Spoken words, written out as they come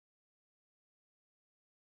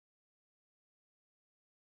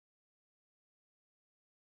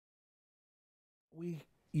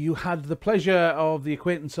You had the pleasure of the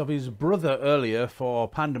acquaintance of his brother earlier for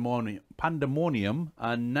Pandemonium,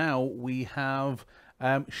 and now we have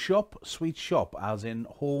Shop Sweet Shop, as in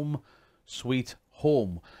Home Sweet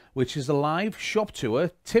Home, which is a live shop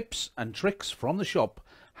tour, tips and tricks from the shop,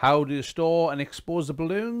 how to store and expose the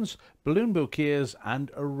balloons, balloon bouquets,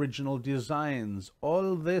 and original designs.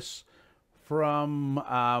 All this from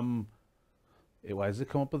why does it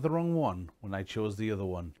come up with the wrong one when I chose the other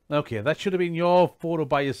one? Okay, that should have been your photo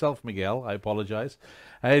by yourself, Miguel. I apologize.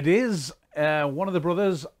 It is one of the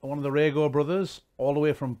brothers, one of the Rego brothers, all the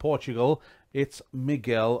way from Portugal. It's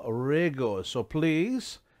Miguel Rego. So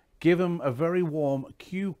please give him a very warm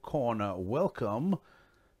Q Corner welcome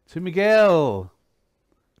to Miguel.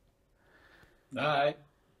 Hi.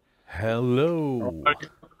 Hello.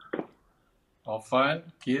 All fine,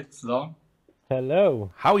 kids, Dom?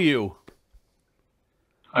 Hello. How are you?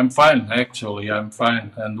 I'm fine, actually. I'm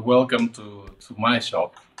fine. And welcome to my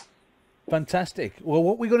shop. Fantastic. Well,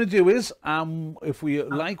 what we're going to do is, if we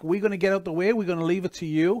like, we're going to get out the way. We're going to leave it to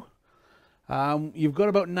you. You've got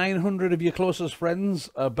about 900 of your closest friends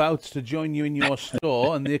about to join you in your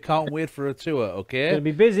store, and they can't wait for a tour, okay? Gonna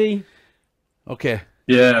be busy. Okay.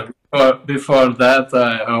 Yeah, before that,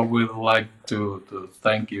 I would like to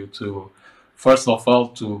thank you first of all,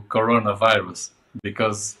 to coronavirus,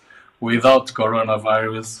 because without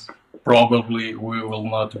coronavirus, probably we will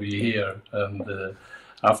not be here. And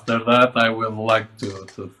after that, I would like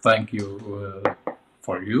to thank you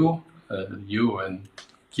for you and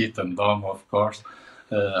Kit and Dom, of course,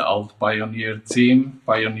 all the Pioneer team,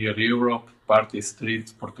 Pioneer Europe, Party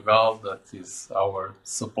Street Portugal, that is our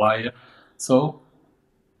supplier. So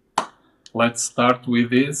let's start with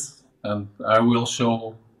this, and I will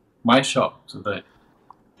show my shop today.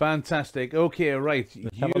 Fantastic. Okay, right.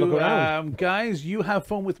 Have a look around. Guys, you have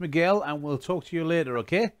fun with Miguel, and we'll talk to you later,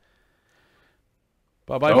 okay?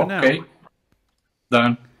 Bye-bye for now. Okay,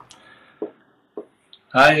 done.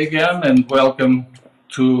 Hi again, and welcome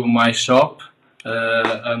to my shop.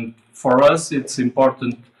 And for us, it's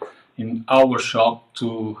important in our shop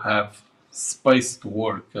to have space to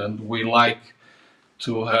work, and we like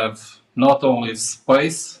to have not only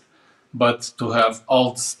space, but to have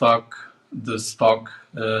all the stock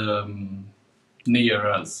near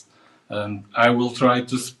us. And I will try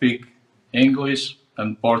to speak English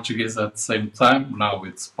and Portuguese at the same time. Now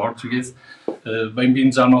it's Portuguese.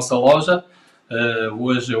 Bem-vindos à nossa loja.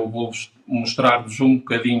 Hoje eu vou mostrar-vos um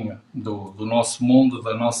bocadinho do nosso mundo,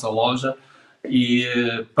 da nossa loja. E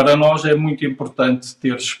para nós é muito importante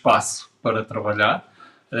ter espaço para trabalhar,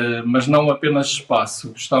 mas não apenas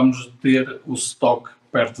espaço, gostamos de ter o stock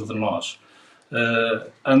perto de nós.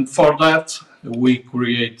 And for that, we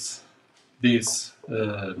create this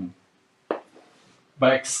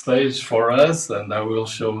backstage for us, and I will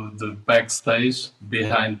show the backstage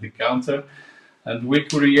behind the counter. And we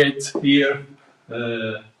create here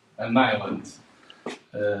an island.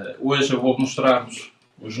 Hoje eu vou mostrar-vos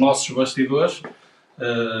os nossos bastidores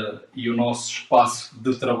e o nosso espaço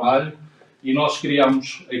de trabalho, e nós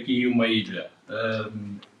criamos aqui uma ilha.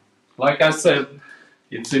 Like I said,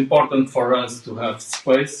 it's important for us to have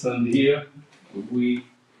space, and here we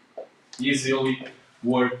easily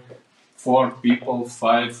work 4 people,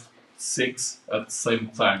 5, 6 at the same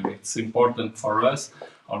time. It's important for us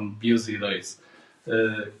on busy days.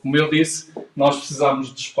 Como eu disse, nós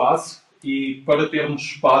precisamos de espaço, e para termos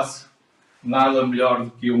espaço, nada melhor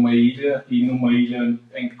do que uma ilha, e numa ilha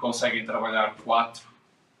em que conseguem trabalhar 4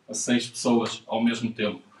 a 6 pessoas ao mesmo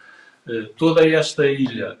tempo. Toda esta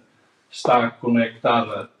ilha está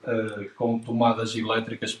conectada com tomadas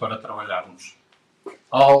elétricas para trabalharmos.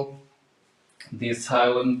 All this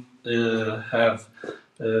island have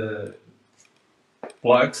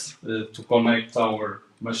plugs to connect our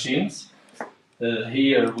machines.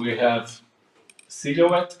 Here we have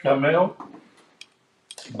silhouette camel,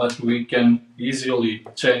 but we can easily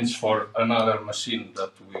change for another machine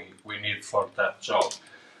that we need for that job.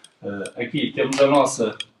 Aqui temos a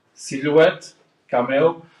nossa silhouette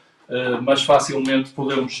camel, mas facilmente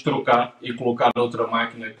podemos trocar e colocar outra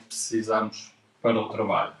máquina que precisamos para o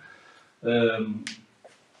trabalho.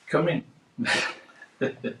 Come in.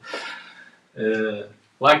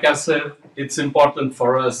 Like I said, it's important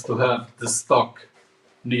for us to have the stock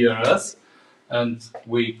near us, and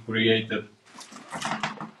we created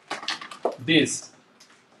this.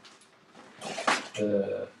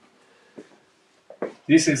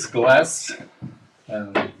 This is glass,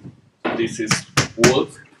 and this is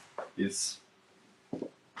wood. It's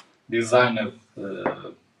designed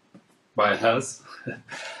by us.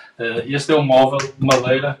 Este é um móvel de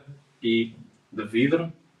madeira e de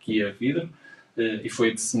vidro, que é vidro. e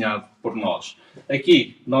foi desenhado por nós.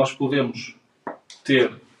 Aqui nós podemos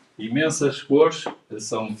ter imensas cores,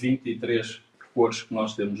 são 23 cores que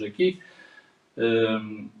nós temos aqui,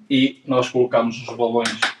 e nós colocamos os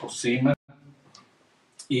balões por cima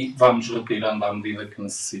e vamos retirando à medida que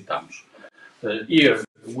necessitamos. Here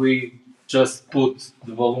we just put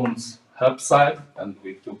the balloons upside and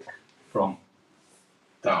we took from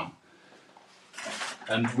down.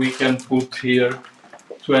 And we can put here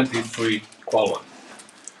 23 colors.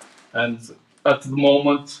 And at the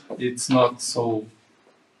moment it's not so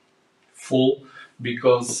full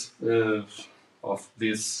because of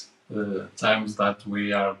these times that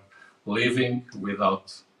we are living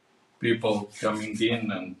without people coming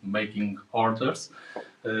in and making orders.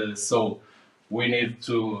 So we need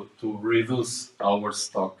to reduce our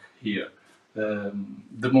stock here.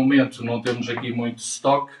 De momento não temos aqui muito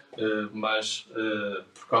stock, mas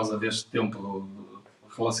por causa deste tempo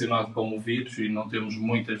relacionado com o vírus e não temos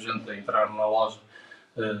muita gente a entrar na loja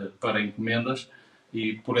para encomendas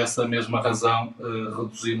e por essa mesma razão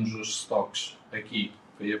reduzimos os stocks aqui.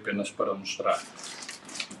 Foi apenas para mostrar.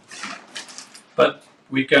 But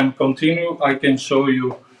we can continue. I can show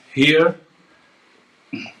you here.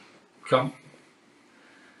 Come.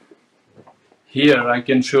 Here I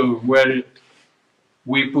can show you where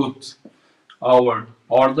we put our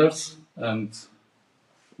orders and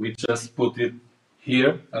we just put it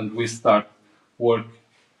here and we start work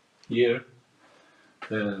here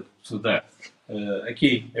to that.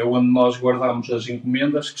 Aqui é onde nós guardamos as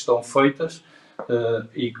encomendas que estão feitas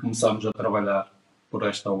e começamos a trabalhar por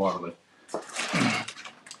esta ordem.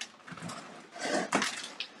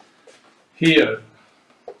 Here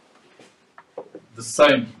the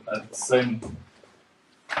same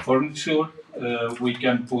furniture, we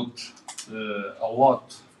can put a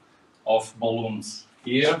lot of balloons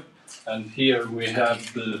here, and here we have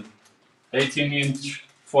the 18-inch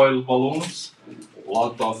foil balloons, a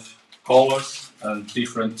lot of colors and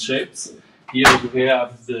different shapes. Here we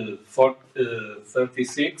have the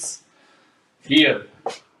 36. Here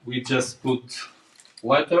we just put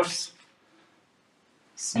letters,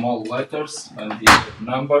 small letters, and here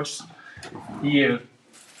numbers. Here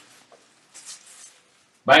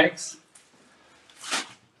bags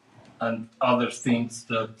and other things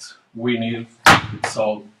that we need. It's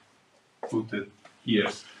all put it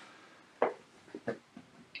here.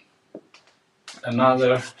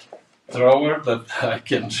 Another drawer that I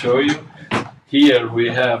can show you. Here we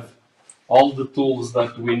have all the tools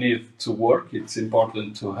that we need to work. It's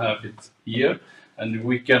important to have it here, and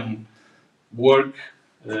we can work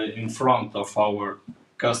in front of our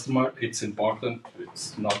customer. It's important.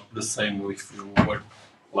 It's not the same if you work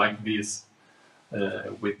like this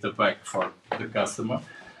with the bag for the customer.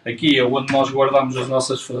 Aqui é onde nós guardamos as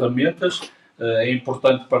nossas ferramentas. É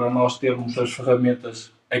importante para nós termos as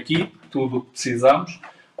ferramentas aqui, tudo o que precisamos,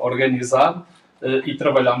 organizado, e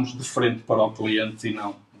trabalhamos de frente para o cliente e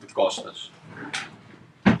não de costas.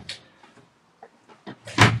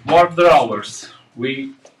 More drawers.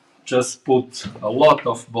 We just put a lot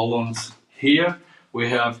of balloons here.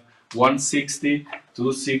 We have 160,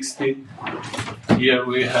 260. Here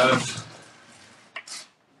we have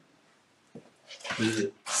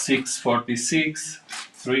 646,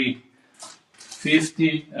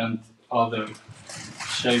 350, and other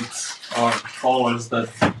shapes or colors that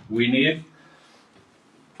we need.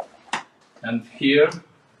 And here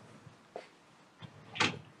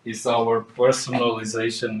is our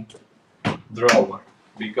personalization drawer,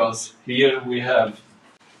 because here we have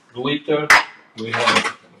glitter, we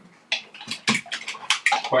have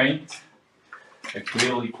paint,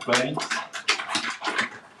 acrylic paint,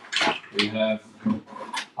 we have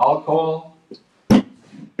alcohol,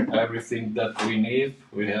 everything that we need.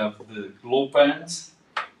 We have the glue pens,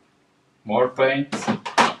 more paint,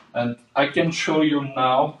 and I can show you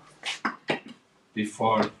now,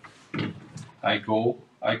 before I go,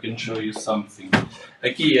 I can show you something.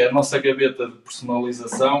 Aqui é a nossa gaveta de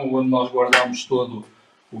personalização, onde nós guardamos todo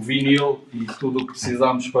o vinil e tudo o que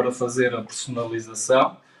precisamos para fazer a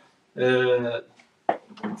personalização.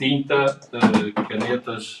 Tinta,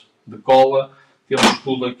 canetas de cola, temos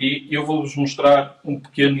tudo aqui. Eu vou-vos mostrar um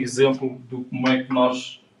pequeno exemplo de como é que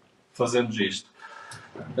nós fazemos isto.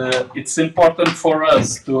 It's important for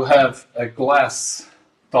us to have a glass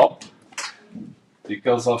top,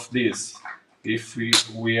 because of this. If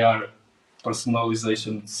we are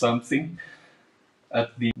personalization something,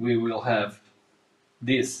 we will have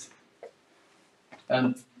this,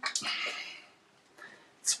 and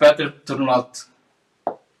it's better to not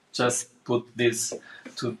just put this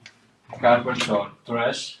to garbage or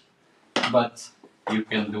trash, but you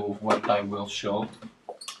can do what I will show.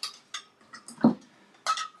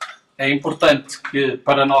 é importante que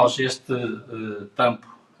para nós este tampo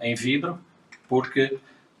em vidro, porque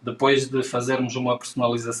depois de fazermos uma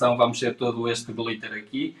personalização vamos ter todo este glitter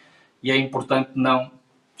aqui e é importante não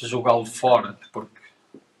jogá-lo fora, porque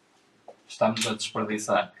estamos a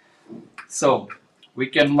desperdiçar. So, we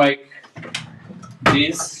can make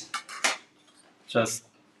this, just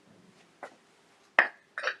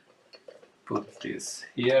put this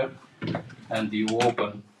here and you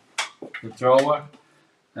open the drawer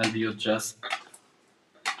and you just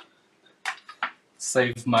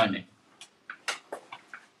save money.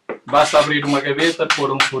 Basta abrir uma gaveta,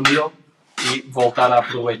 pôr funil e voltar a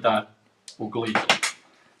aproveitar o glitter.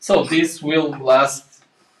 So this will last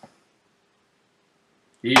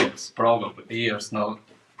years, probably years, not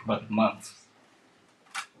but months.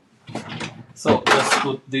 So let's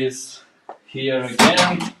put this here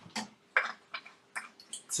again.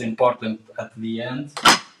 It's important at the end.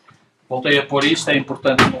 Voltei a pôr isto, é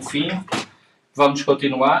importante no fim. Vamos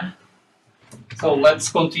continuar. So let's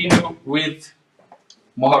continue with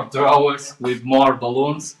more drawers, with more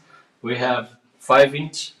balloons. We have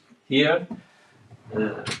 5-inch here,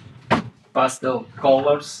 pastel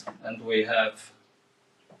colors, and we have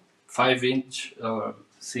 5-inch or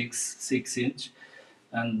 6-inch,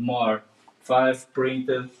 and more 5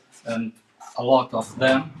 printed, and a lot of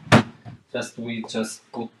them. We just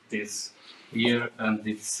put this here and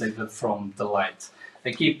it's saved from the light.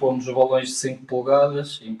 Aqui pomos os balões de 5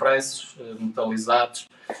 polegadas, impressos, metalizados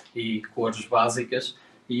e cores básicas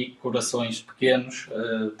e corações pequenos,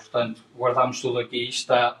 portanto guardamos tudo aqui e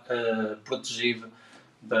está protegido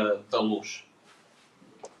da luz.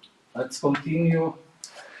 Let's continue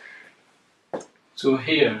to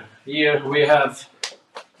here. Here we have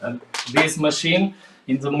this machine.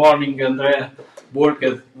 In the morning André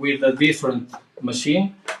worked with a different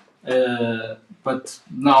machine, but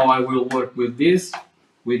now I will work with this.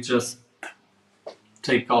 We just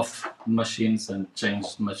take off machines and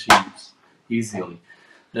change machines easily.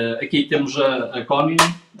 Aqui temos a Conin,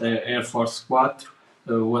 a Air Force 4.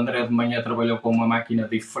 O André de manhã trabalhou com uma máquina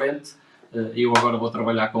diferente. Eu agora vou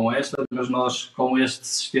trabalhar com esta, mas nós com este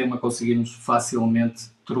sistema conseguimos facilmente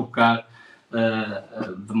trocar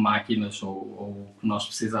de máquinas ou o que nós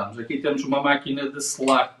precisamos. Aqui temos uma máquina de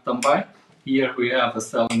selar também. Here we have a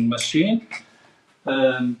selling machine.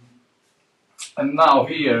 And now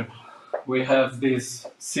here we have this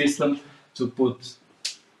system to put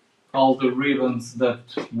all the ribbons that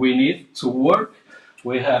we need to work.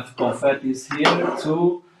 We have confettis here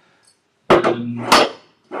too.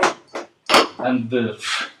 And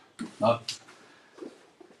not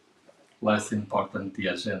less important, the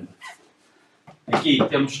agenda. Aqui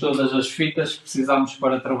temos todas as fitas que precisamos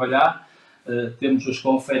para trabalhar, temos os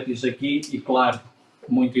confetis aqui e, claro,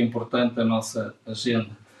 muito importante a nossa agenda.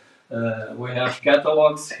 We have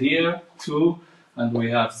catalogs here too, and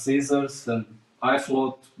we have scissors and eye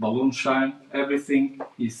float, balloon shine, everything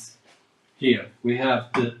is here. We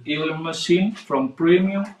have the helium machine from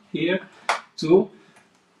Premium here too,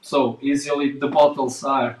 so easily the bottles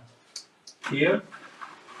are here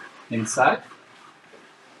inside.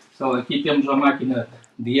 So aqui temos a máquina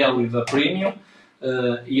de hélio da Premium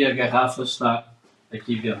e a garrafa está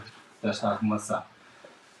aqui dentro, já está a começar.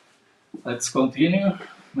 Let's continue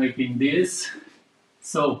making this.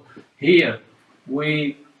 So here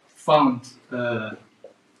we found a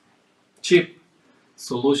cheap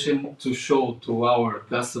solution to show to our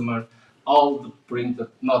customer all the printed,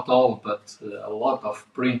 not all, but a lot of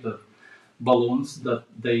printed balloons that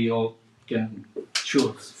they all can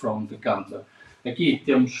choose from the counter. Aqui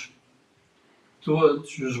temos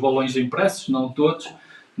todos os balões impressos, não todos,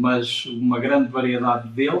 mas uma grande variedade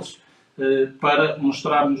deles, para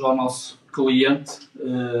mostrarmos ao nosso cliente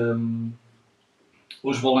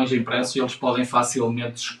os balões impressos. Eles podem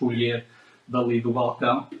facilmente escolher dali do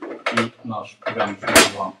balcão e nós pegamos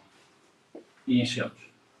o balão e enchemos.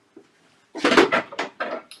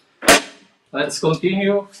 Let's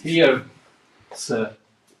continue. Here it's a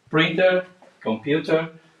printer,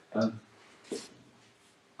 computer and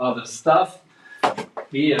other stuff.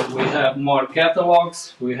 Here we have more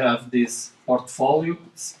catalogs, we have this portfolio.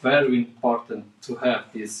 It's very important to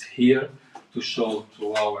have this here to show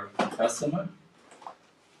to our customer.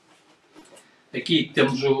 Aqui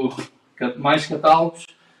temos mais catálogos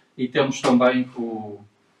e temos também o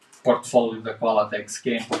portfólio da Qualatex, que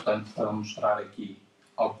é importante para mostrar aqui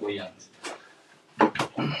ao cliente.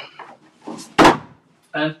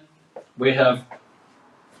 And we have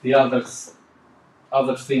the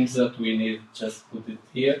other things that we need, just put it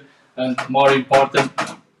here. And more important,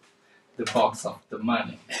 the box of the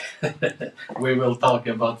money. We will talk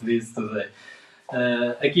about this today.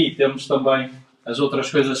 Aqui temos também as outras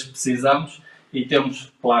coisas que precisamos e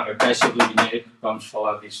temos, claro, a caixa do dinheiro. Vamos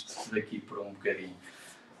falar disto daqui por um bocadinho.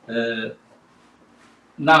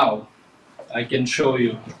 Now I can show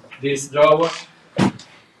you this drawer.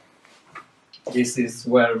 This is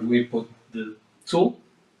where we put the tool.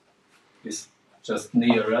 It's just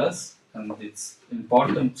near us, and it's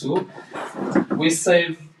important too. We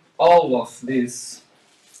save all of these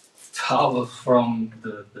towels from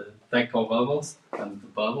the deco bubbles and the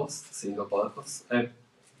bubbles, the single bubbles.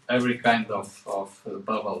 Every kind of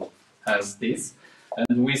bubble has this,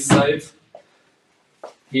 and we save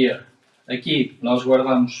here. Aqui nós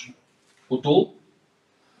guardamos o tool,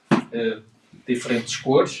 diferentes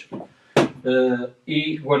cores,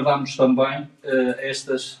 e guardamos também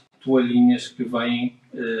estas toalhinhas que vêm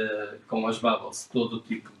com as bubbles, todo o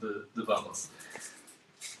tipo de bubbles.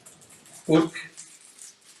 Porque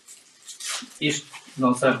isto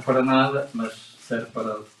não serve para nada, mas serve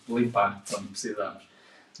para limpar quando precisamos.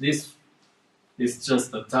 This is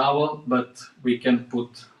just a towel, but we can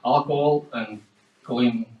put alcohol and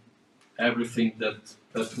clean everything that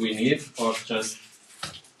we need, or just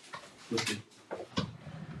put it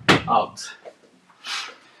out.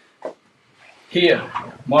 Here,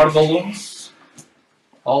 more balloons,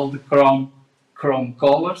 all the chrome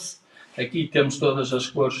colors. Aqui temos todas as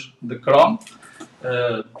cores de chrome.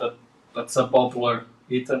 That's a popular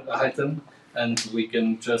item, and we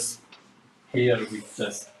can just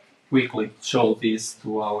quickly show this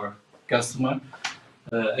to our customer.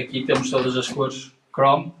 Aqui temos todas as cores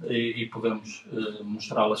chrome e podemos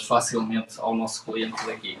mostrá-las facilmente ao nosso cliente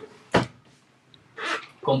daqui.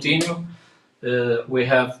 Continue. We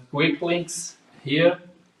have quick links here,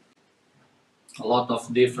 a lot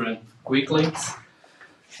of different quick links.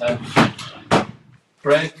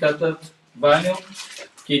 Pre-cutted vinyl.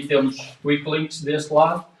 Aqui temos quick links deste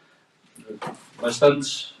lado,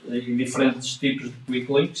 bastantes e diferentes tipos de quick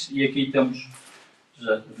links, e aqui temos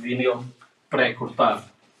já vinil pré-cortado.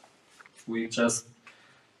 We just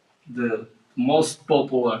the most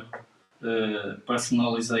popular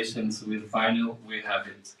personalizations with vinyl, we have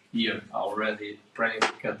it here already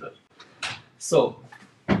pre-cutted. So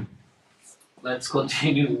let's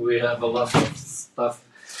continue. We have a lot of stuff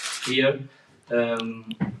here.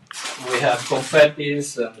 We have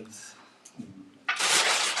confettis and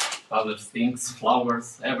other things,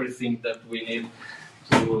 flowers, everything that we need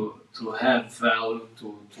to add value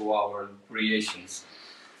to our creations.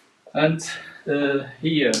 And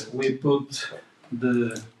here we put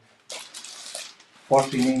the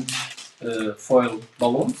 14-inch foil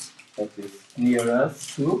balloons that is near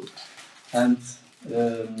us too, and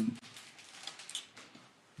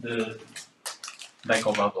the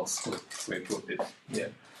deco bubbles we put it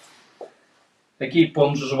here. Aqui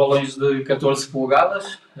pomos os balões de 14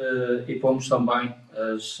 polegadas e pomos também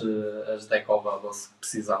as deco bubbles que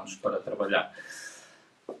precisamos para trabalhar.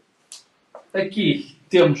 Aqui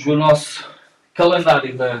temos o nosso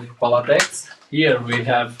calendário da qualatex. Here we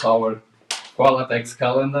have our qualatex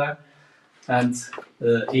calendar, and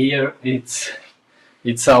here it's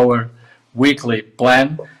our weekly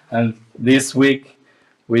plan. And this week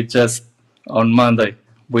we just on Monday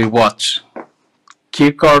we watch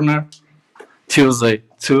Key Corner. Tuesday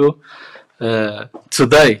 2,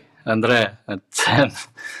 today Andrea at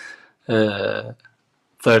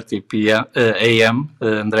 10:30 a.m.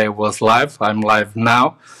 Andrea was live. I'm live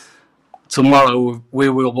now. Tomorrow we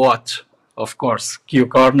will watch, of course, Q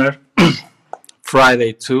Corner.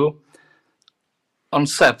 Friday 2. On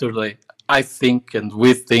Saturday, I think and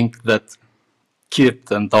we think that Kit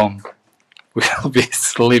and Dom will be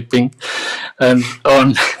sleeping, and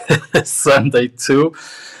on Sunday 2.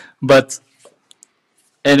 But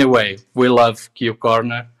anyway, we love Q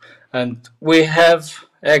Corner, and we have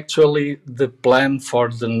actually the plan for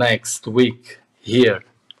the next week here.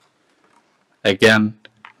 Again,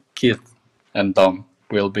 Kit and Dom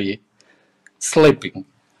will be sleeping,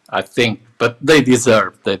 I think, but they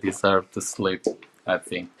deserve to sleep, I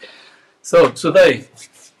think. So today,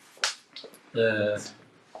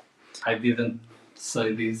 I didn't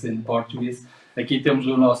say this in Portuguese. Aqui temos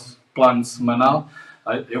o nosso plano semanal.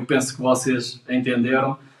 Eu penso que vocês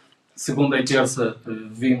entenderam. Segunda e terça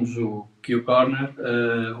vimos o Q Corner.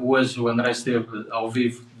 Hoje o André esteve ao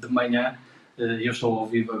vivo de manhã. Eu estou ao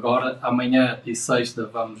vivo agora. Amanhã e sexta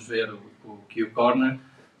vamos ver o Q Corner.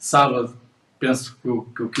 Sábado penso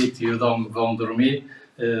que o Kit e o Dom vão dormir.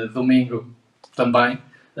 Domingo também.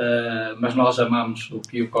 Mas nós amamos o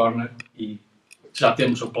Q Corner e já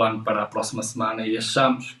temos o plano para a próxima semana e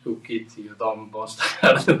achamos que o Kit e o Dom vão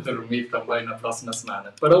estar a dormir também na próxima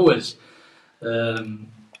semana. Para hoje,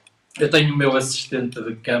 eu tenho o meu assistente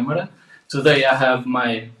de câmara. Today I have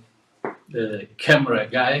my camera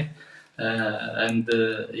guy, and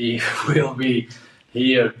he will be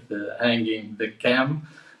here hanging the cam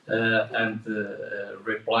and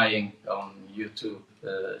replying on YouTube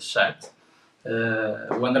chat.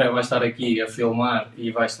 O André vai estar aqui a filmar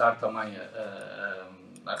e vai estar também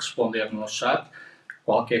a responder no chat.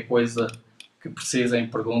 Qualquer coisa que precisem,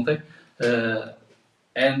 perguntem.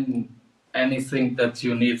 And anything that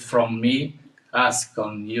you need from me, ask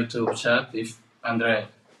on YouTube chat. If André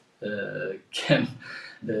can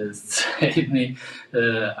save me,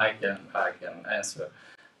 I can answer.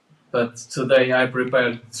 But today I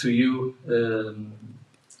prepared to you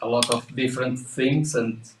a lot of different things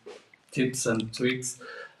and tips and tricks.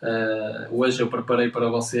 Hoje eu preparei para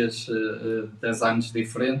vocês designs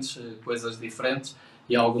diferentes, coisas diferentes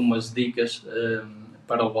e algumas dicas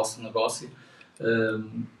para o vosso negócio.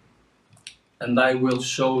 And I will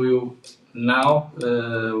show you now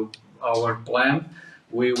our plan.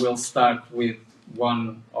 We will start with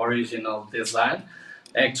one original design.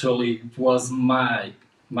 Actually, it was my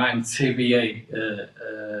CBA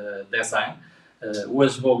design.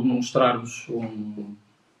 Hoje vou mostrar-vos um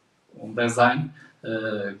design,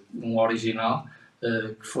 original,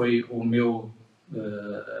 que foi o meu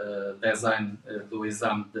design do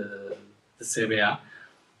exame de CBA.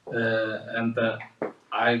 And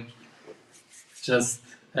I just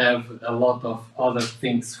have a lot of other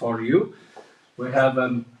things for you. We have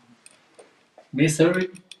a mystery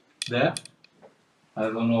there. I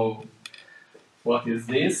don't know what is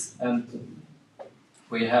this, and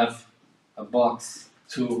we have a box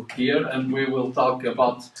too here, and we will talk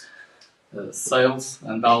about sales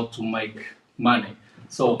and how to make money.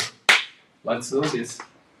 So let's do this.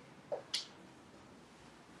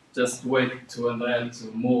 Just wait to André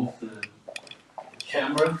to move the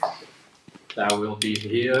camera. That will be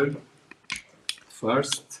here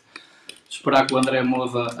first. Esperar que o André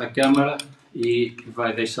mova a câmera e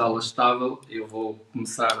vai deixá-la estável. Eu vou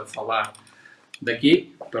começar a falar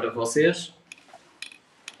daqui para vocês.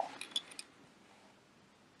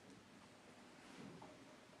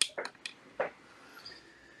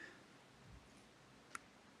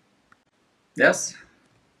 Yes?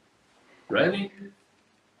 Ready?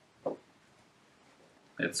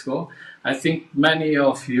 Let's go. I think many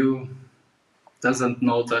of you doesn't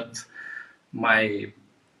know that my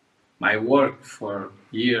work for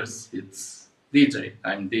years it's DJ.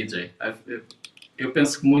 I'm DJ. Eu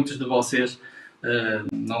penso que muitos de vocês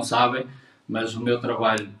não sabem, mas o meu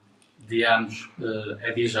trabalho de anos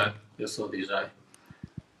é DJ. Eu sou DJ.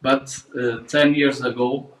 But 10 years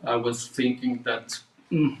ago I was thinking that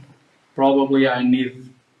probably I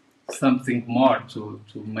need something more to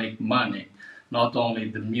make money, not only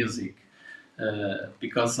the music,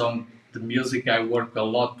 because on the music I work a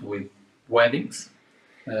lot with weddings.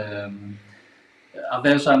 Há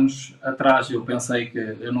 10 anos atrás eu pensei que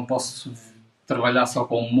eu não posso trabalhar só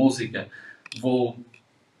com música, vou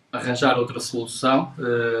arranjar outra solução,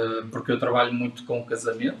 porque eu trabalho muito com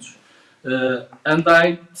casamentos. And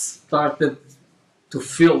I started to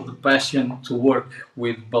feel the passion to work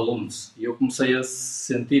with balloons. E eu comecei a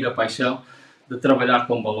sentir a paixão de trabalhar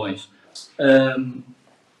com balões.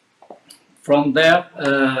 From there,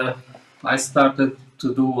 I started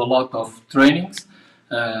to do a lot of trainings,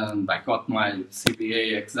 and I got my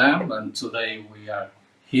CBA exam, and today we are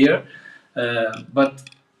here. But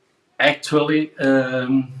actually,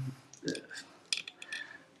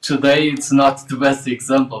 today it's not the best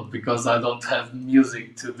example because I don't have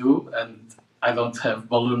music to do and I don't have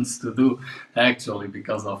balloons to do, actually,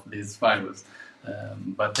 because of this virus.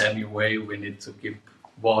 But anyway, we need to keep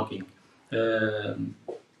walking.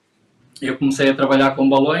 Eu comecei a trabalhar com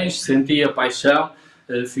balões, senti a paixão,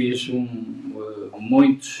 fiz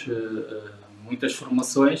muitas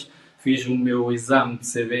formações, fiz o meu exame de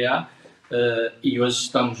CBA e hoje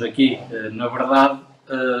estamos aqui. Na verdade,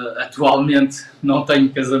 atualmente não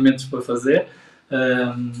tenho casamentos para fazer,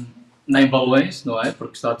 nem balões, não é?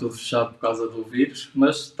 Porque está tudo fechado por causa do vírus,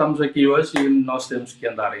 mas estamos aqui hoje e nós temos que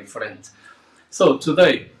andar em frente. So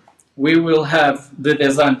today we will have the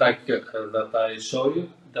design that I show you,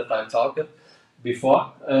 that I talked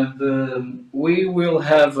before, and we will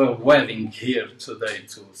have a wedding here today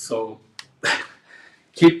too. So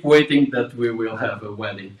keep waiting that we will have a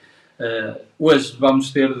wedding. Hoje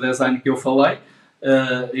vamos ter o design que eu falei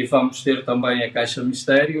e vamos ter também a caixa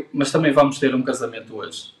mistério, mas também vamos ter um casamento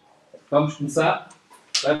hoje. Vamos começar?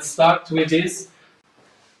 Let's start with this.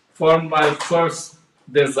 For my first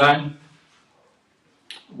design,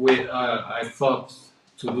 I thought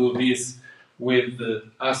to do this with the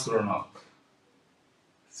astronaut.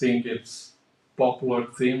 I think it's popular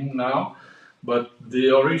theme now, but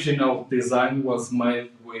the original design was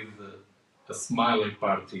made with a smiley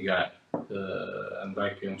party guy, and I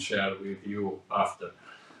can share with you after.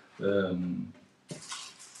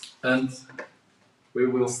 And we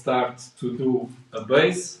will start to do a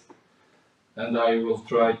base, and I will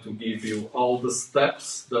try to give you all the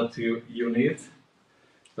steps that you need.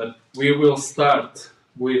 But we will start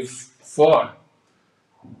with 4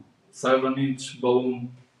 7-inch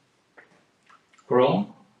balloon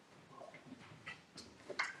chrome,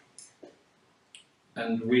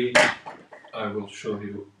 and I will show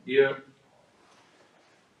you here.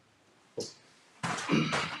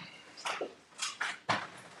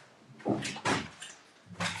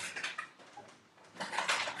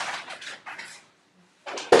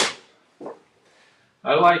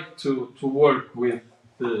 I like to work with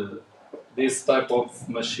this type of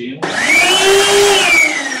machine because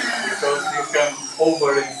you can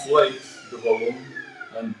overinflate the balloon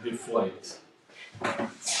and deflate.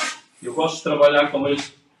 Eu gosto de trabalhar com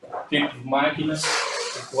este tipo de máquinas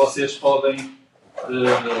que vocês podem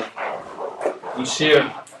encher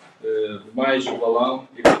mais o balão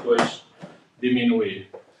e depois diminuir.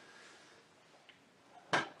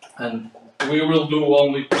 And we will do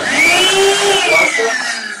only plaster.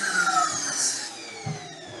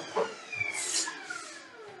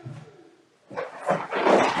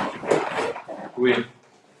 With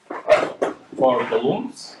 4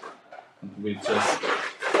 balloons, and we just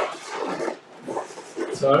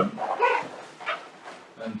turn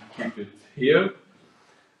and keep it here.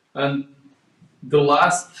 And the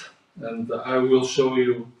last, and I will show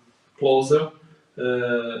you closer,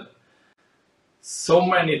 so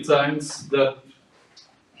many times that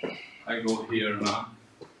I go here now.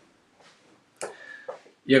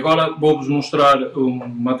 E agora vou-vos mostrar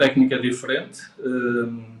uma técnica diferente.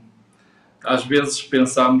 Às vezes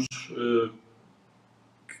pensamos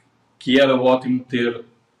que era ótimo ter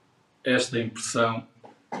esta impressão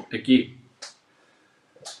aqui.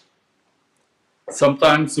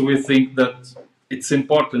 Sometimes we think that it's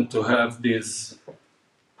important to have this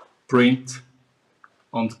print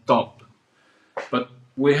on the top, but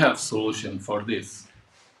we have solution for this.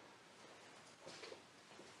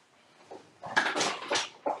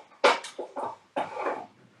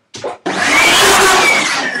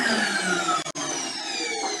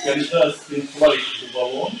 You can just inflate the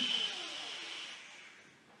balloon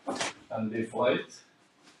and deflate.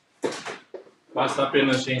 Basta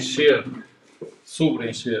apenas encher,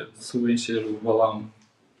 subencher o balão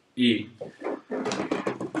e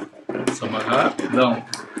se amarrar, dão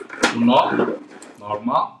o nó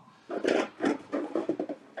normal.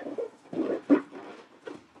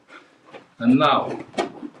 And now,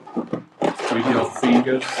 with your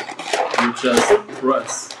fingers, you just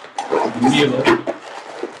press the middle.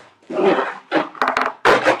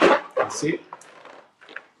 See?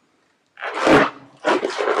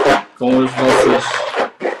 Com as vossas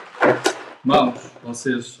mãos,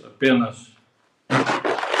 vocês apenas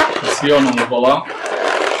pressionam o balão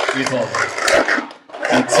e voltam.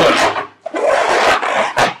 And turn.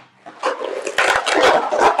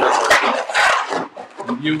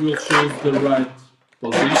 And you will choose the right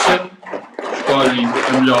position, escolhem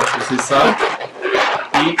a melhor posição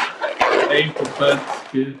e é importante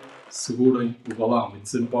que segurem o balão.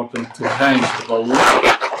 It's important to hang the balloon.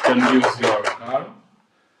 You can use your arm.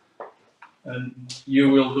 And you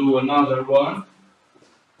will do another one.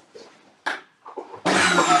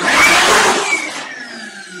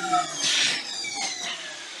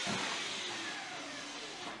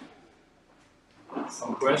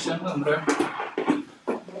 Some question, André?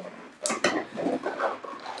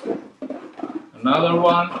 Another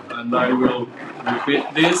one, and I will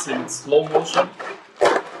repeat this in slow motion.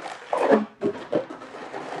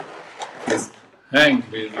 Just hang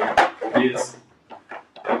with these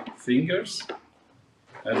fingers,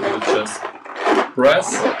 and you just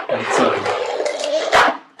press and turn.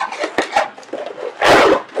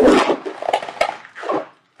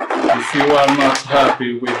 If you are not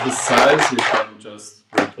happy with the size, you can just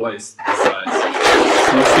replace the size.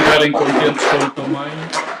 Se não estiverem contentes com o tamanho,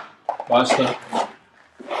 basta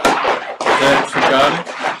ficarem.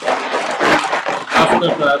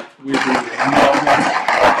 After that, we do normal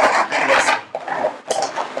pressing.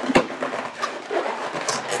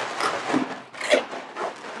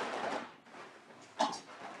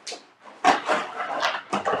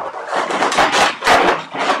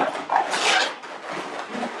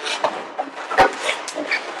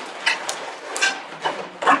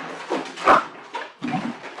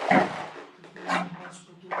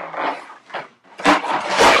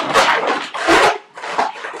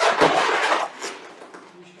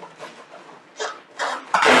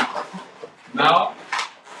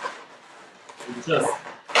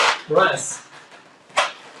 press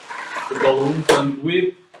the balloon, and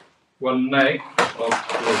with one neck of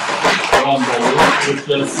the round balloon, you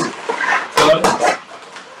just turn,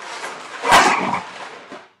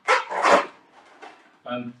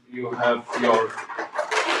 and you have your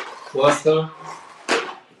cluster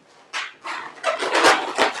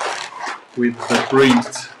with the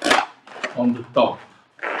print on the top.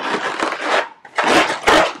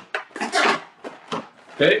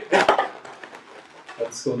 Okay,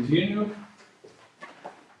 let's continue.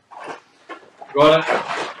 Agora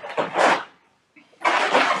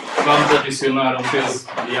vamos adicionar peso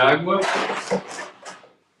de água.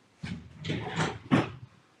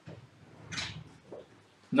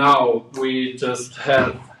 Now we just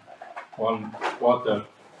have one water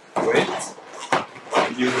weight.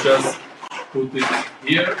 You just put it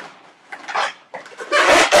here.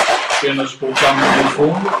 Apenas colocamos no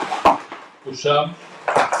fundo, puxamos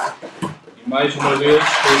e mais uma vez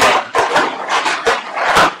cuidado.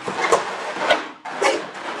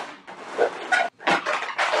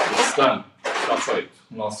 Está feito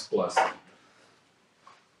o nosso cluster.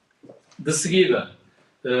 De seguida,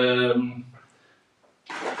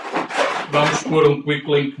 vamos pôr quick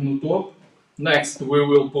link no topo. Next we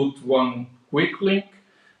will put one quick link,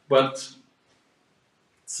 but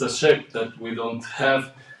it's a shape that we don't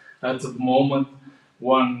have at the moment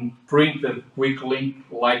one printed quick link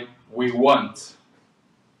like we want.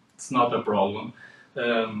 It's not a problem.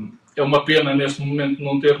 É uma pena neste momento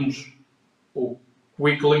não termos o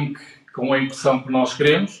quick link com a impressão que nós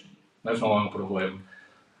queremos, mas não é um problema.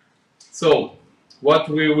 So,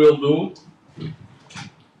 what we will do,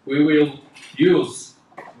 we will use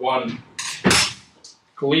one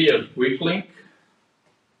clear quick link,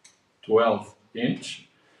 12 inch,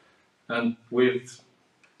 and with,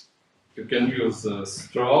 you can use a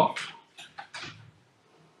straw,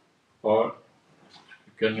 or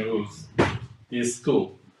you can use this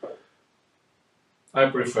tool. I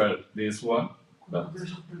prefer this one. But,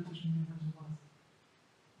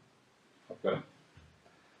 okay.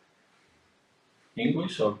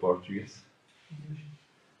 English or Portuguese? English.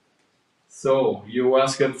 So you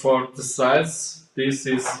asked for the size. This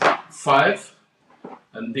is 5,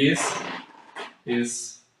 and this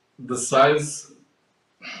is the size.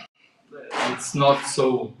 It's not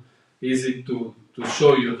so easy to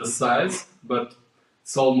show you the size, but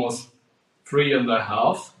it's almost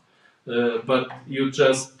 3.5. But you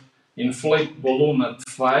just inflate balloon at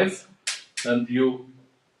 5 and you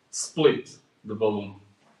split the balloon.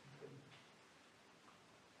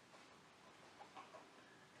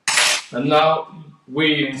 And now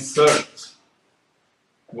we insert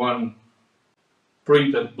one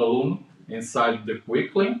printed balloon inside the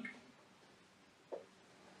quick link.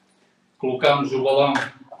 Colocamos o balão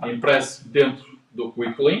impresso dentro do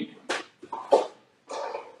quick link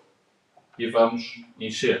e vamos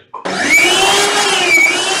encher.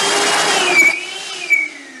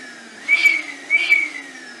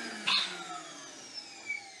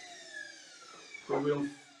 We will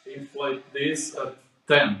inflate this at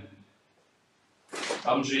 10.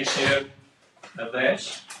 Vamos encher a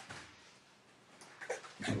 10.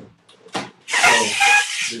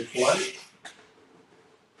 So, deflate.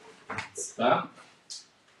 Está.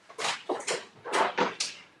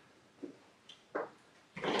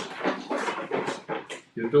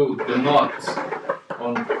 You do the knot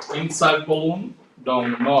on inside balloon, dá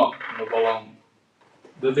nó no balão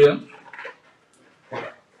de dentro.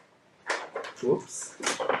 Oops.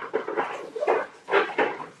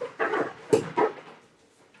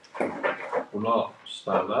 O nó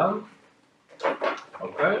está dado.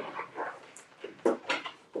 Ok.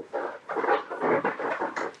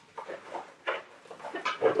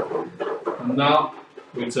 And now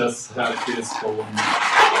we just have this balloon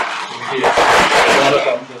here. Agora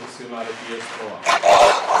vamos adicionar aqui este balão.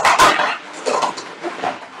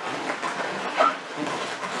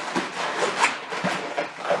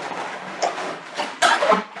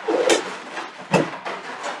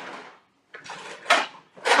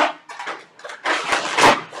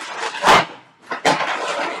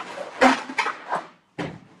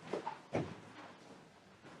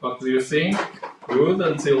 What do you think? Good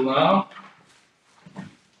until now?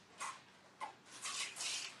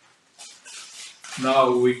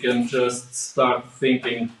 Now we can just start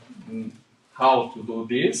thinking how to do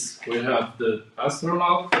this. We have the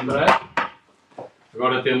astronaut, André.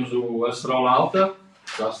 Agora temos o astronauta,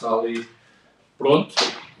 já está ali pronto.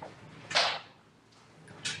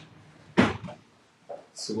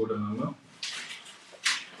 Segura na mão.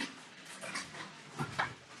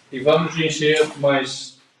 E vamos encher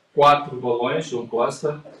mais 4 balões, um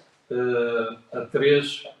cluster, a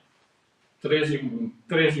 3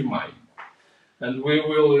 3,5. And we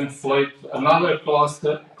will inflate another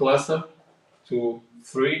cluster to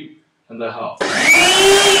 3,5.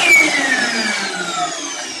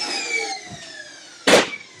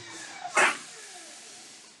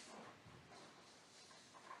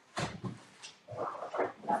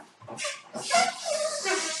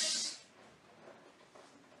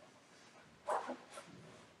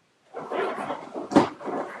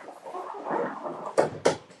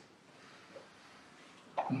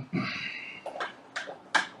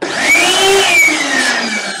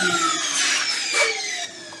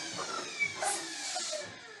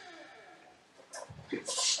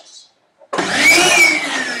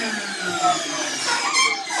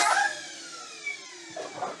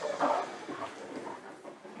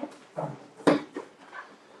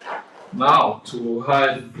 Now, to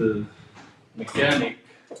hide the mechanic,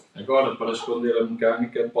 agora para esconder a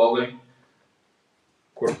mecânica podem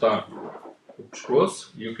cortar o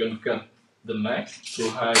pescoço. You can cut the neck to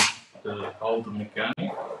hide all the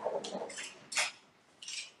mechanic.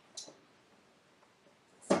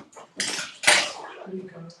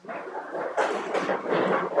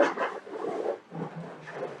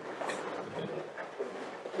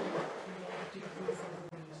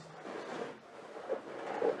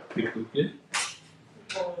 Tipo o quê?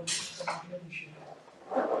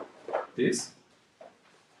 This?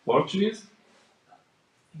 Portuguese?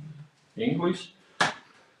 English?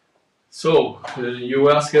 So, you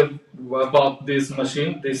asked about this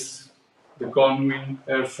machine, the Conwin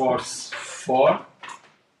Air Force 4.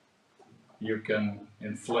 You can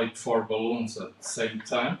inflate 4 balloons at the same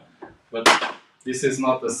time, but this is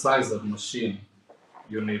not a sizer machine.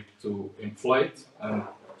 You need to inflate and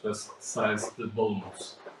just size the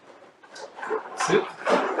balloons. See?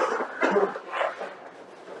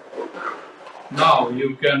 Now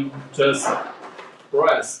you can just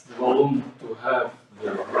press the balloon to have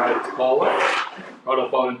the right color. Agora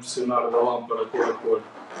podem pressionar o balão para ter a cor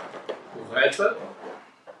correta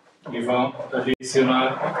e vão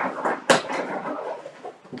adicionar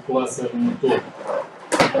o cluster no topo.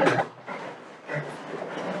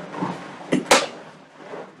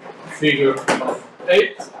 Figure of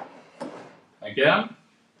 8 again,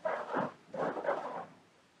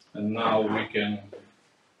 and now we can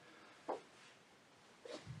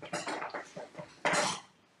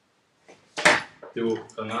do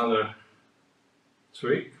another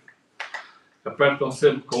trick. Apertam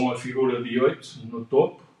sempre com a figura de 8 no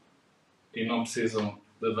topo e não precisam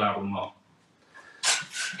de dar o nó.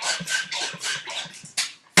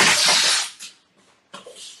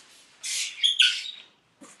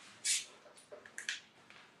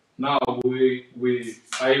 Now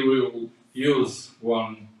I will use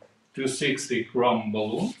one 260 chrome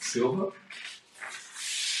balloon, silver.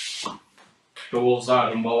 Estou a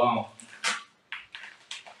usar balão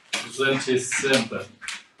 260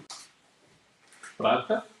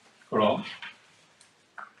 prata, chrome.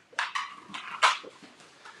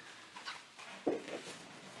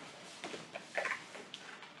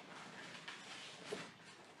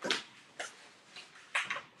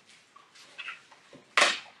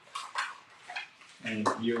 And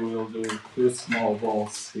you will do 2 small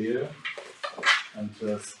balls here and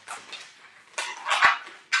just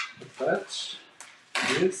attach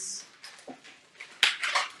this.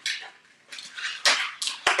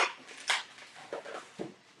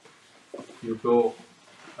 You go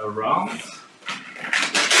around,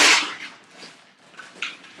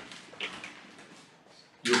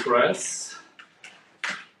 you press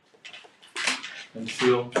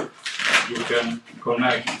until you can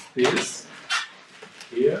connect this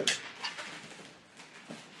here.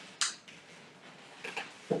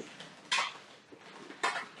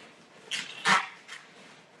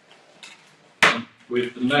 And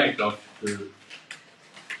with the neck of the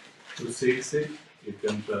 260, you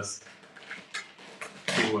can just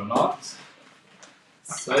do a knot,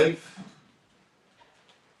 save,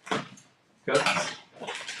 cut,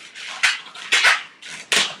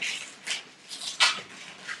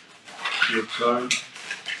 you turn,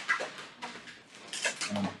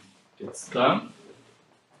 and it's done.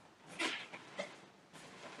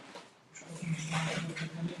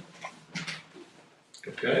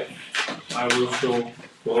 Okay, I will show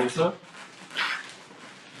closer.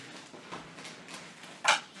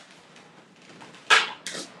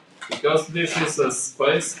 Because this is a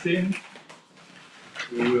space thing,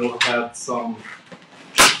 we will have some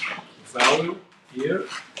value here.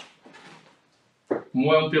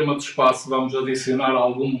 Como é tema de espaço, vamos adicionar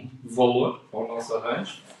algum valor ao nosso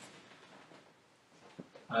arranjo.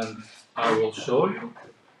 And I will show you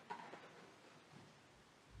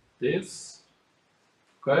this.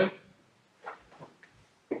 Okay?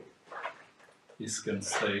 This can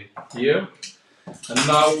stay here. And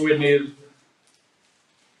now we need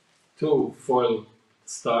 2 foil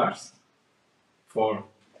stars, 4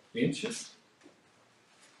 inches.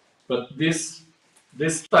 But this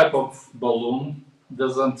type of balloon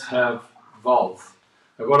doesn't have valve.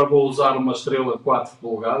 Agora vou usar uma estrela de 4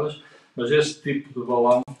 polegadas, mas este tipo de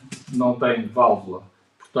balão não tem válvula.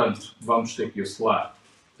 Portanto, vamos ter que oscilar.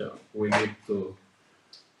 So we need to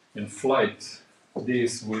inflate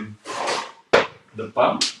this with the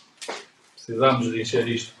pump. Precisamos de encher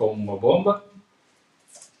isto com uma bomba.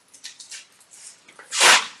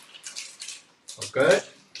 Ok.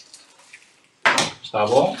 Está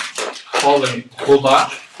bom. Podem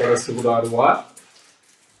rodar para segurar o ar.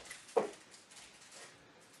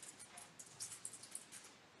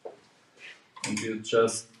 And you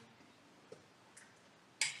just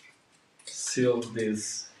seal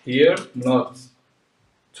this here, not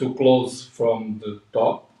too close from the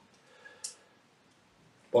top.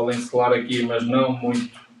 Podem selar aqui, mas não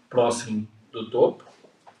muito próximo do topo.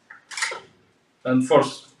 And for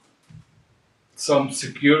some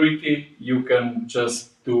security, you can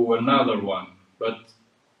just do another one. But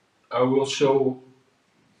I will show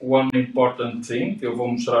one important thing. Eu vou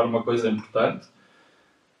mostrar uma coisa importante.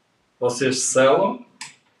 Vocês selam.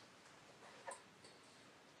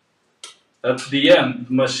 At the end,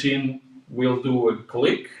 the machine will do a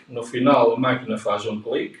click. No final, a máquina faz um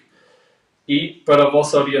clique. E, para a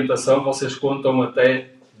vossa orientação, vocês contam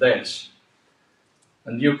até 10.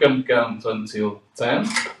 And you can count until 10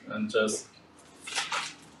 and just...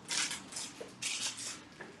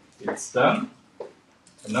 It's done.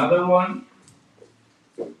 Another one.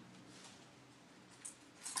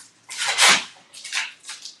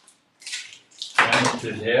 And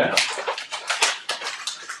it here.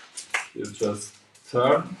 You just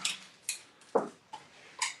turn.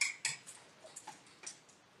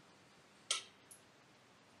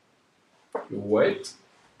 You wait.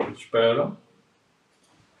 Espera.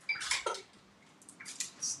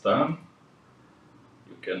 It's done.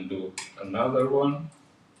 You can do another one.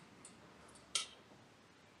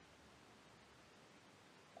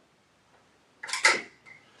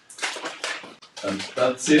 And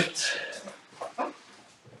that's it.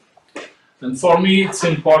 And for me it's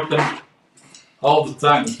important all the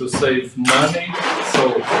time to save money,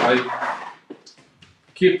 so I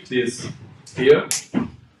keep this here.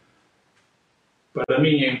 Para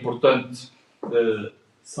mim é importante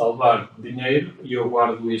salvar dinheiro e eu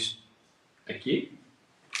guardo isto aqui.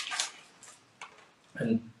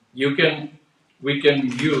 And we can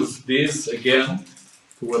use this again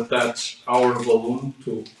to attach our balloon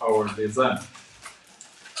to our design.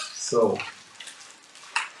 So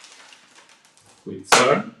we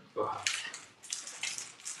turn.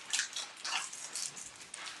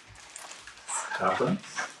 Happens.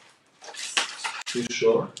 Too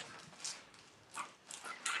short.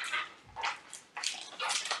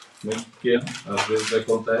 Muito pequeno, às vezes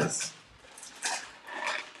acontece.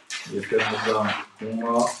 E apenas dá um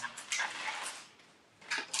nó.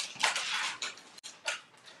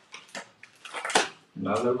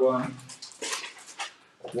 Another one.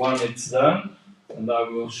 One it's done, and I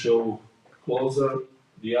will show closer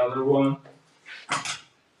the other one.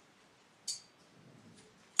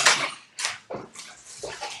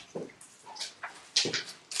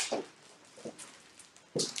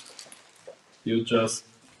 You just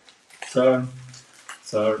turn,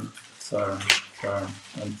 turn, turn, turn,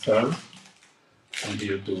 and turn, and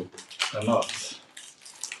you do a knot.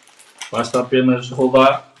 Basta apenas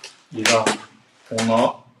rodar e dar um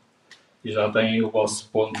nó e já tem o vosso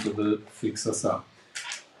ponto de fixação.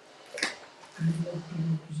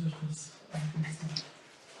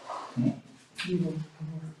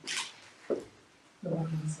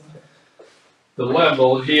 The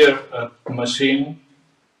level here at the machine,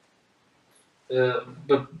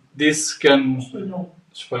 but this can...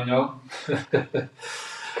 Espanhol?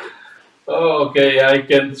 Oh, okay, I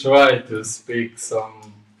can try to speak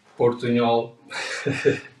some Portuguese.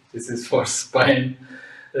 This is for Spain.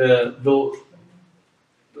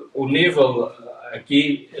 O nível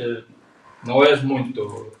aqui não é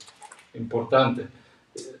muito importante.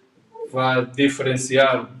 Vai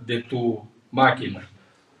diferenciar de tua máquina.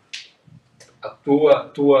 A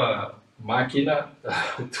tua máquina,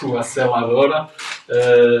 a tua seladora,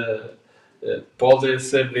 pode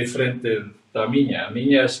ser diferente da minha. A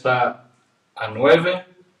minha está a 9,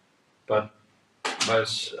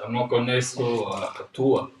 mas eu não conheço a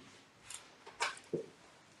tua.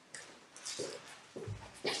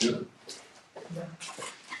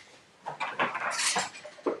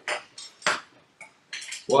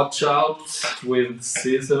 Watch out with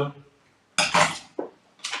scissor,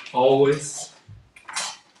 always.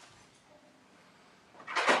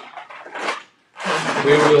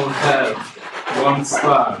 we will have one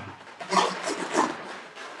star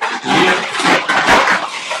here.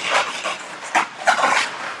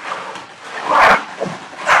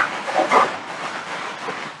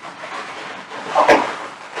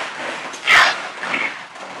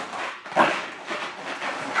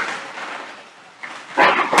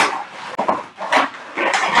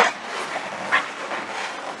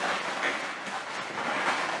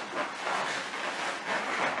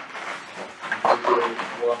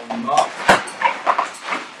 One knot.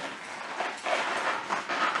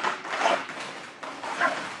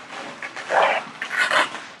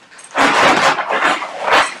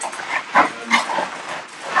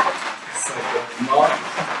 Second knot.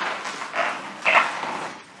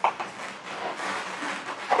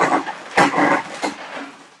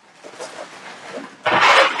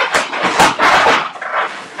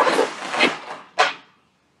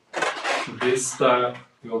 This star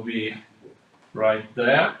will be right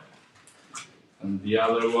there, and the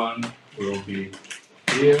other one will be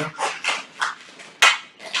here.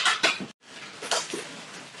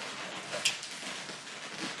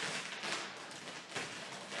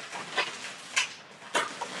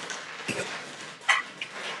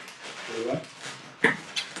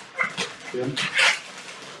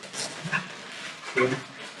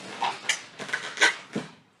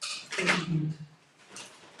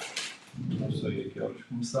 Não sei a que horas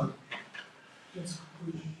começar.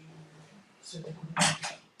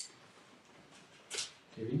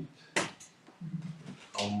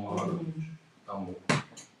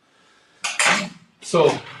 So,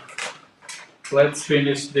 let's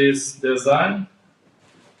finish this design.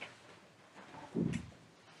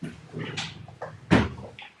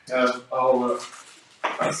 Have our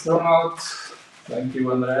astronaut. Thank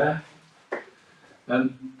you, Andrea.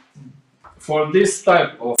 And for this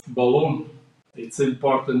type of balloon, it's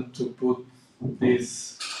important to put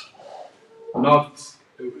this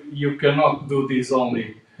you cannot do this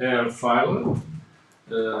only hair filer,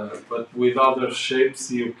 but with other shapes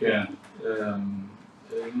you can.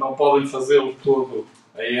 Não podem fazê-lo todo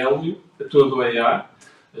a hélio, todo a ar,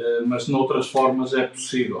 mas noutras formas é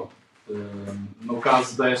possível. No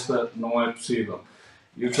caso desta não é possível.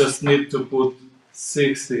 You just need to put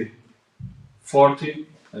 60, 40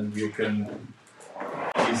 and you can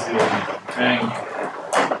easily hang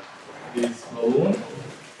this balloon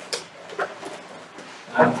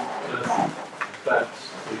and just attach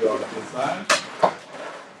to your design.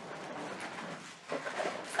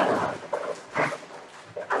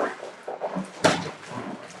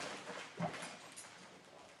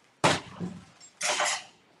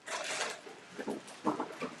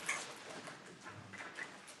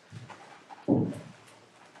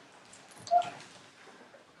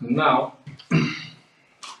 Now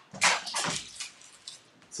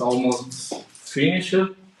it's almost finished.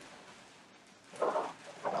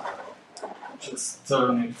 Just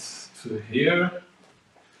turn it to here.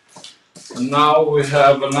 And now we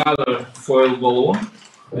have another foil balloon,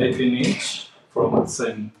 18 inch, from the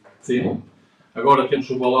same theme. Agora temos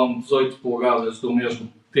o balão 18 polegadas do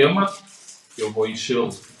mesmo tema. Eu vou enchê-lo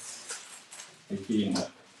aqui na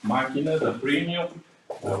máquina da Premium.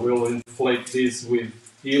 I will inflate this with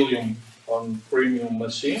helium on premium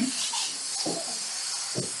machine.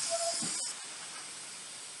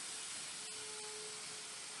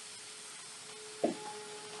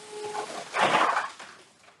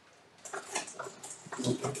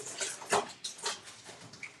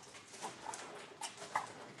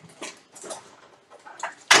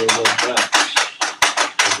 We will attach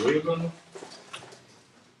the ribbon.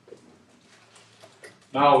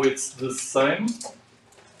 Now it's the same.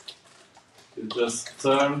 You just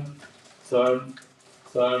turn, turn,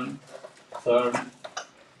 turn, turn,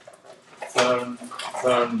 turn,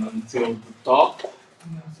 turn until the top.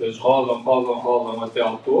 Vocês rodam, rodam, rodam até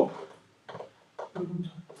ao topo.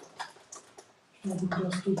 Pergunta. Estão por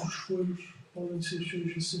trás todos os folhos, podem ser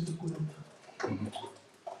cheios de 60, 40.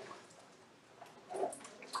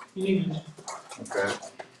 In English. Okay.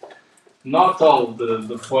 Not all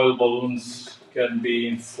the foil balloons can be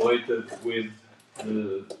inflated with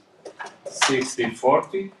the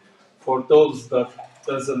 60-40. For those that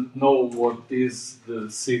doesn't know what is the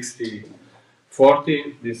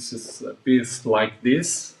 60-40, this is a piece like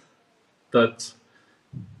this that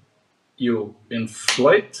you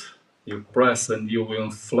inflate, you press and you will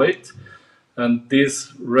inflate, and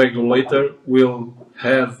this regulator will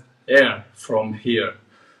have air from here.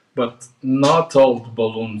 But not all the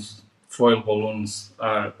balloons, foil balloons,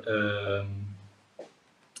 are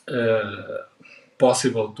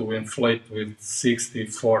possible to inflate with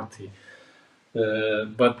 60-40.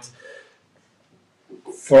 But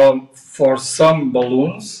for some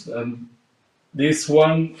balloons, and this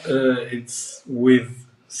one it's with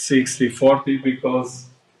 60-40 because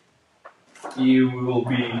you will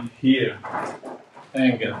be here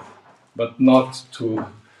hanged, but not to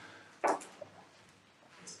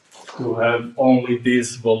have only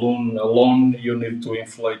this balloon alone. You need to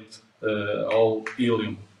inflate all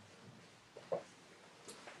helium.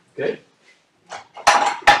 Okay,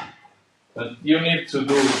 but you need to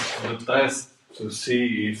do the test to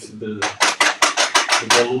see if the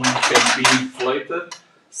balloon can be inflated.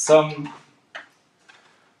 Some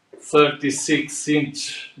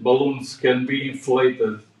 36-inch balloons can be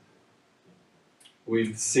inflated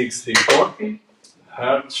with 60-40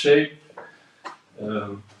 heart shape,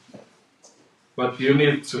 but you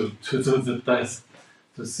need to do the test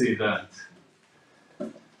to see that.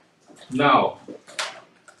 Now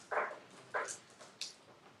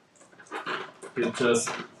you just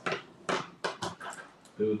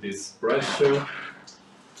do this pressure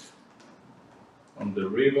on the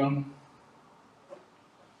ribbon,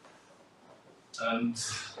 and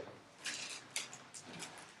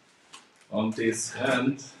on this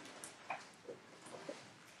hand,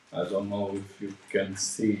 I don't know if you can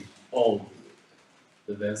see all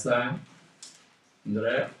the design.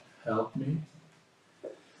 André, help me.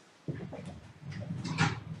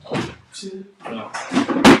 Sim. Não.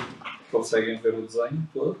 Conseguem ver o desenho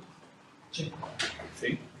todo? Sim.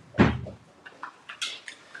 Sim.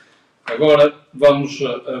 Agora vamos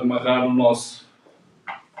amarrar o nosso,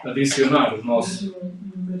 adicionar o nosso,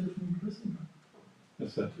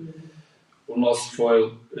 o nosso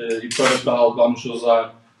foil, e para tal vamos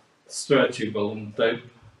usar stretchy balloon tape.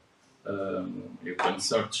 You can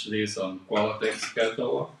search this on qualatex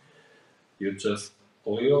catalog. You just a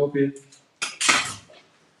little bit,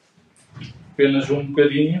 apenas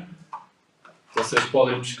bocadinho. Vocês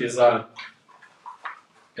podem pesquisar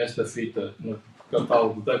esta fita no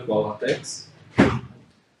catálogo da qualatex.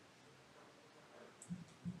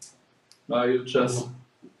 Now you just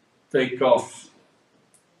take off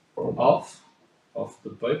half of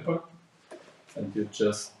the paper and you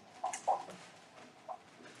just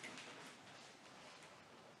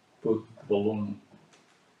put the balloon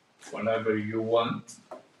whenever you want.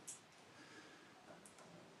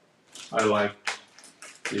 I like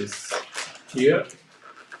this here.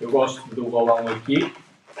 Eu gosto do balão aqui.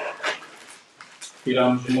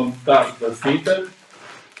 Tiramos uma metade da fita,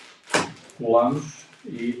 colamos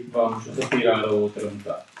e vamos retirar a outra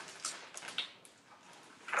metade.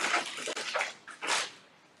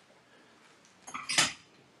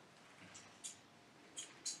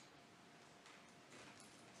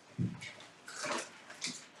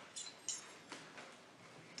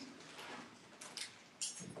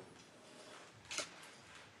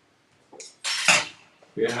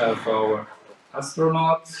 We have our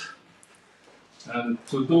astronaut, and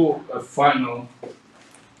to do a final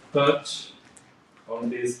touch on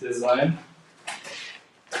this design,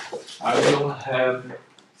 I will have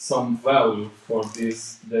some value for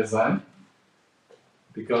this design,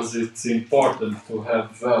 because it's important to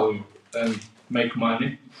have value and make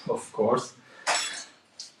money, of course.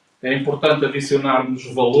 É importante adicionarmos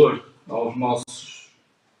valor aos nossos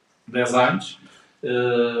designs,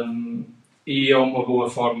 e é uma boa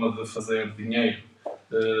forma de fazer dinheiro.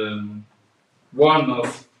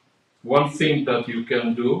 One thing that you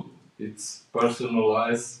can do is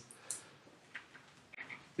personalize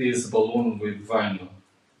this balloon with vinyl.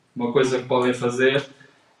 Uma coisa que podem fazer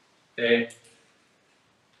é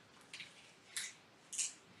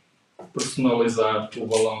personalizar o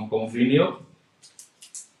balão com vinil.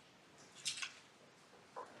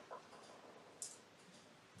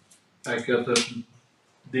 I got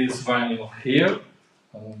this vinyl here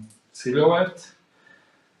on silhouette.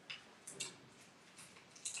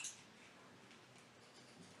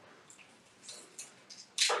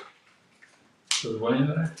 Tudo bem,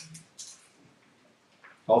 André?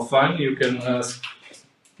 All fine, you can ask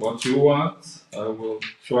what you want. I will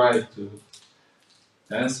try to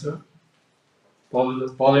answer.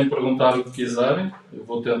 Podem perguntar o que quiserem, eu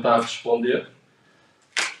vou tentar responder.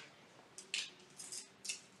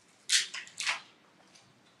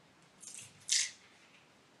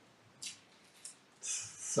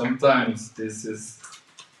 Sometimes this is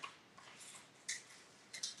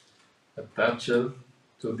attached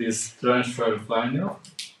to this transfer vinyl.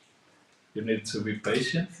 You need to be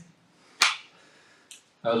patient.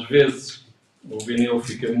 Às vezes o vinil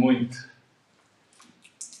fica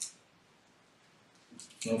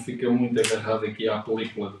não fica muito agarrado aqui à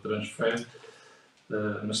película de transfer,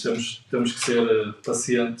 mas temos que ser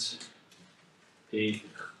pacientes e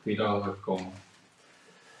retirá-la com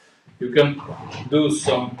You can do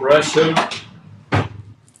some pressure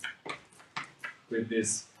with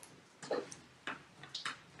this.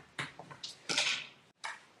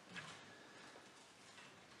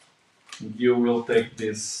 You will take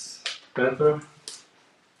this pattern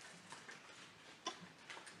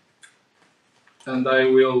and I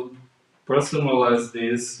will personalize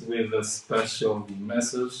this with a special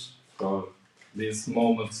message for these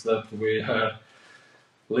moments that we are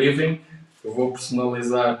living. Eu vou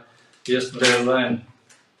personalizar este design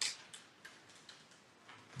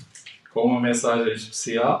com uma mensagem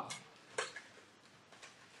especial.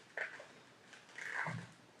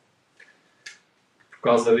 Por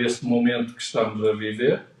causa deste momento que estamos a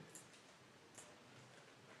viver.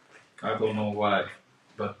 I don't know why,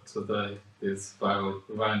 but today this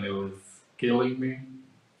vinyl is killing me.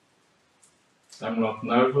 I'm not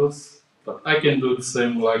nervous, but I can do the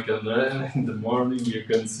same like Andrea in the morning. You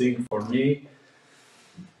can sing for me.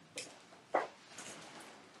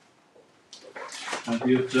 And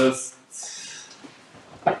you just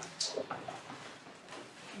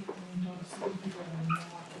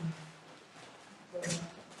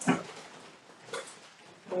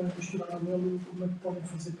Para misturar a mel, como é que podem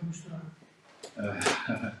fazer para misturar?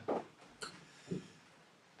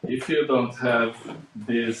 If you don't have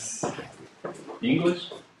this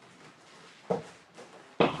English,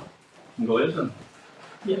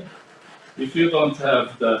 Yeah. if you don't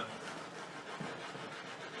have that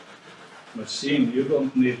machine, you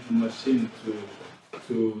don't need the machine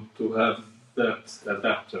to have that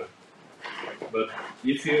adapter. But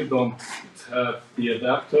if you don't have the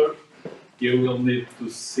adapter, you will need to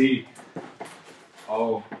see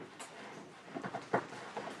how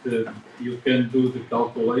you can do the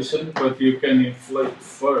calculation, but you can inflate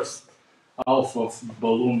first half of the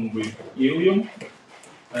balloon with helium,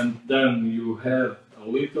 and then you have a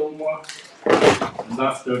little more, and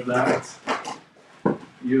after that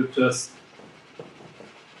you just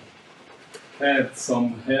add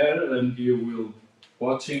some air and you will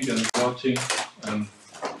watching and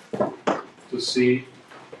to see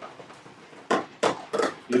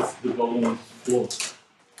if the balloon floats.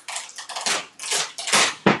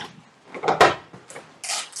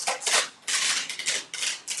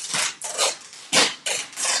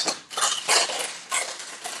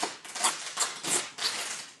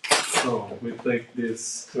 So we take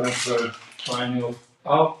this transfer vinyl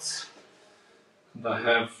out, and I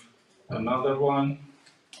have another one.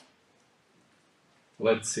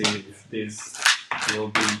 Let's see if this will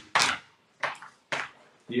be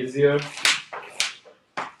easier.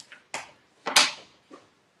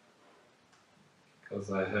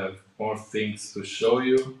 Because I have more things to show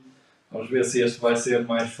you. Vamos ver se este vai ser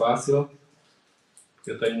mais fácil.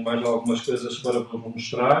 Eu tenho mais algumas coisas para vos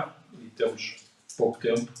mostrar e temos pouco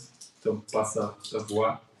tempo. O tempo passa a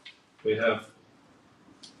voar. We have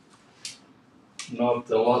not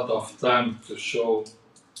a lot of time to show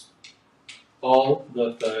all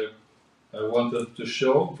that I wanted to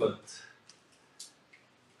show, but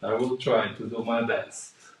I will try to do my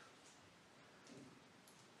best.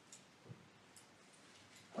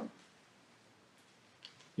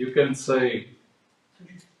 You can say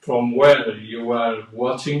from where you are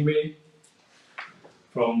watching me.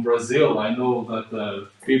 From Brazil, I know that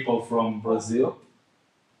people from Brazil.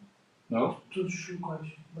 No? Todos os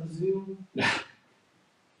locais. Brasil,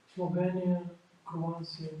 Eslovénia,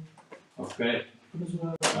 Croácia, Okay,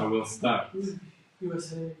 Venezuela, I will start.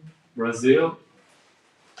 USA. Brazil,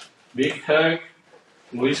 Big Hug,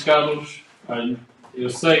 Luís Carlos, eu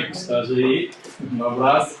sei que estás aí, um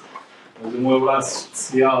abraço, mas um abraço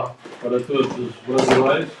especial para todos os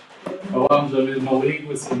brasileiros. Falamos a mesma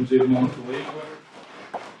língua, somos irmãos de língua.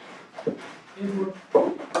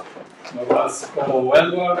 Um abraço para o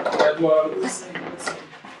Edward.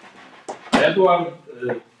 Edward,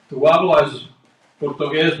 tu hablas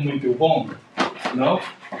português muito bom, não?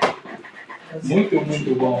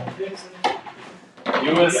 Muito bom.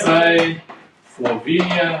 USA,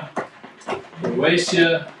 Slovenia,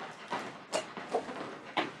 Croatia.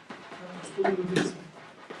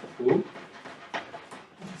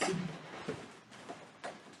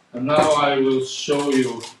 And now I will show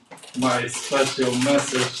you my special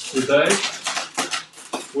message today.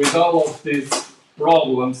 With all of these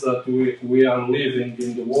problems that we are living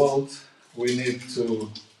in the world, we need to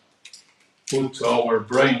put our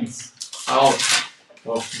brains out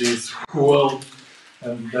of this world,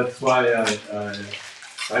 and that's why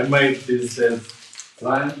I made this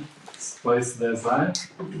design, space design.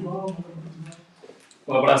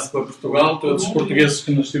 Um abraço para Portugal, todos os portugueses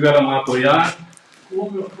que nos estiveram a apoiar.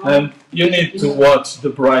 And you need to watch the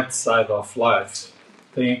bright side of life.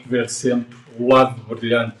 Tem que ver sempre o lado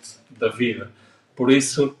brilhante da vida. Por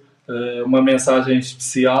isso, uma mensagem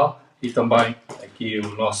especial e também aqui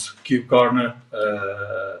o nosso Q-Corner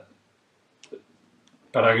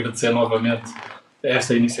para agradecer novamente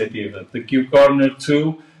esta iniciativa. The Q-Corner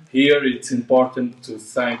too, here it's important to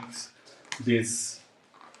thank this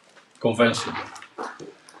convention.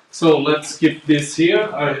 So let's keep this here.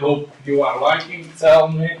 I hope you are liking. Tell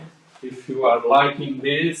me if you are liking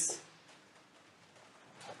this.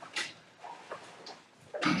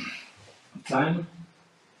 Time.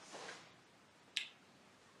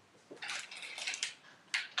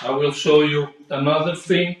 I will show you another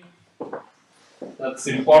thing that's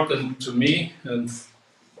important to me and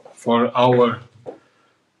for our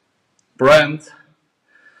brand.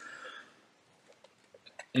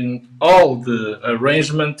 In all the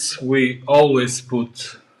arrangements, we always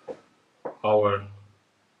put our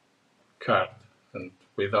card and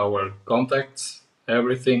with our contacts,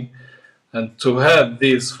 everything. And to have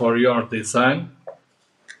this for your design,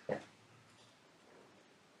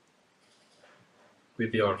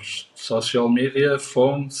 with your social media,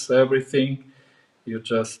 phones, everything, you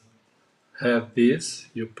just have this,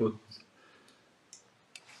 you put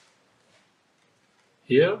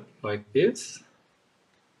here, like this,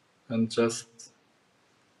 and just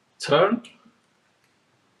turn.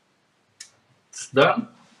 It's done.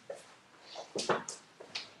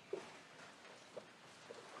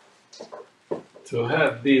 To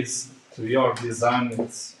have this to your design,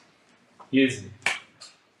 it's easy.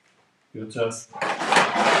 You just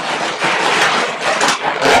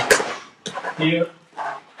here,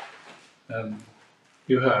 and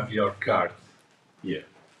you have your card here.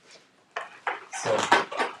 So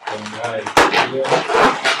when I here,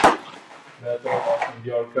 and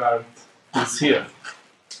your card is here.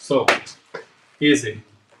 So easy.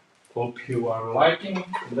 Hope you are liking.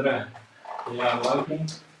 André, you are liking?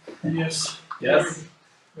 Yes. Yes.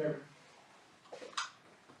 Very.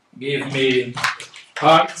 Give me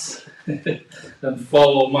hearts and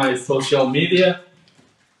follow my social media.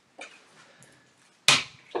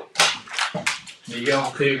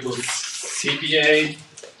 Miguel Rego CPA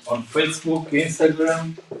on Facebook,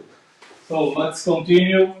 Instagram. So let's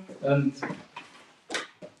continue. And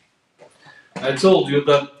I told you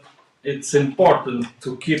that it's important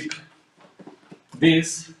to keep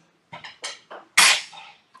this.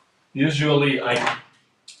 Usually I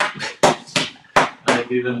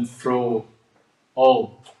didn't throw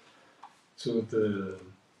all to the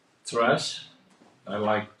trash. I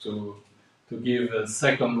like to give a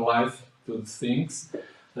second life to the things.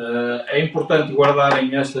 É importante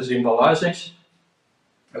guardarem estas embalagens.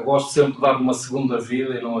 Eu gosto sempre de dar uma segunda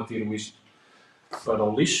vida e não atiro isto para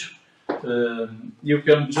o lixo. You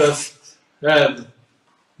can just add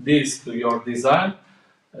this to your design.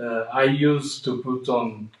 I used to put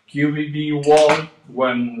on QBB wall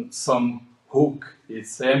when some hook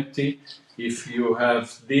is empty. If you have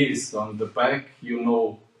this on the back, you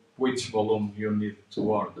know which balloon you need to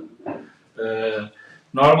order.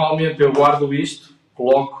 Normalmente eu guardo isto,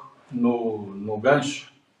 coloco no gancho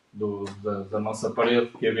da nossa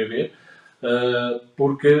parede QBB,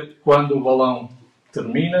 porque quando o balão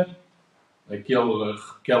termina,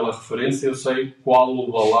 aquela referência, eu sei qual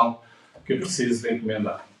o balão que preciso de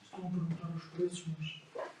encomendar. Estou a perguntar os preços, mas...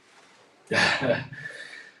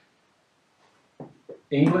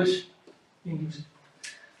 English? English.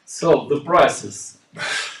 So, the prices.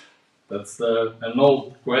 That's an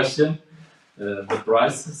old question, the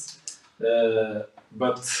prices.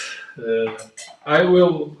 But I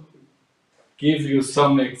will give you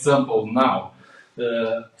some example now.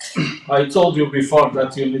 I told you before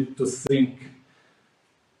that you need to think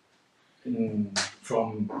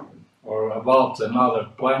about another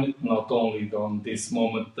planet, not only on this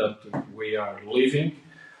moment that we are living.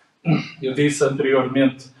 Eu disse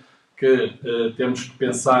anteriormente que temos que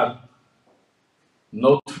pensar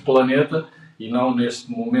noutro planeta e não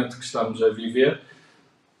neste momento que estamos a viver.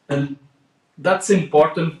 And that's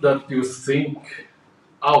important that you think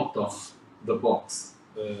out of the box.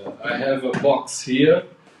 I have a box here,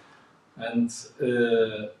 and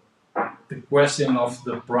the question of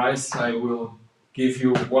the price, I will give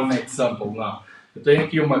you one example now. Eu tenho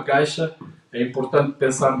aqui uma caixa, é importante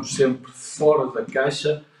pensarmos sempre fora da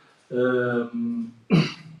caixa,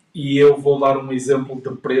 e eu vou dar um exemplo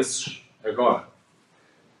de preços agora.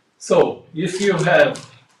 So, if you have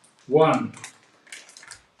one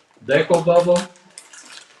deco bubble,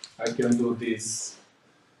 I can do this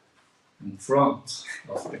in front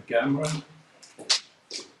of the camera.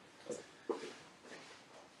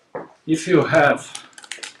 If you have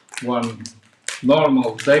one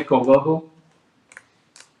normal deco bubble,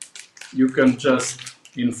 you can just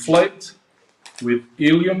inflate with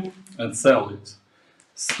helium and sell it.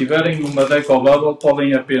 Se tiverem uma deco bubble,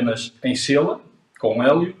 podem apenas enchê-la com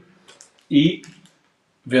hélio e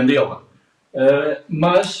vendê-la.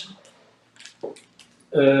 Mas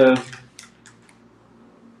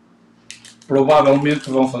provavelmente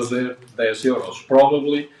vão fazer 10 euros.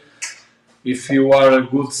 Probably, if you are a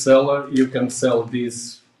good seller, you can sell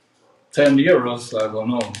this 10 euros. I don't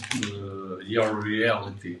know, your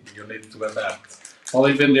reality. You need to adapt.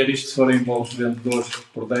 Podem vender isto se forem bons vendedores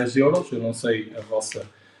por 10 euros. Eu não sei a vossa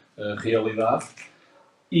realidade.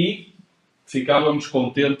 E ficávamos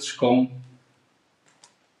contentes com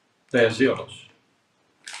 10 euros.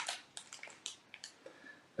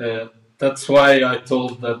 That's why I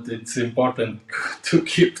told that it's important to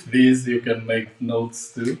keep this. You can make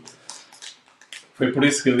notes too. Foi por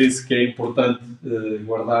isso que eu disse que é importante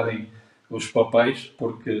guardarem os papéis,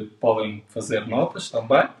 porque podem fazer notas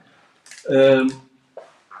também.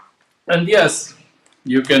 And yes,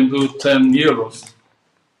 you can do 10 euros,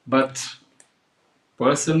 but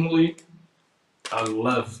personally, I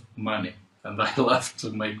love money and I love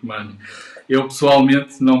to make money. Eu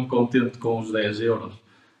pessoalmente não me contento com os 10 euros.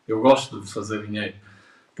 Eu gosto de fazer dinheiro.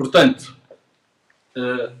 Portanto,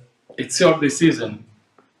 it's your decision.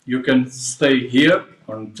 You can stay here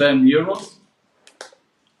on 10 euros,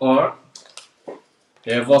 or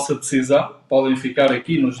é a vossa decisão. Podem ficar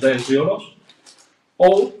aqui nos 10 euros,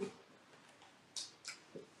 or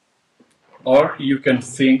you can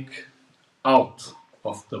think out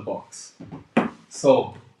of the box.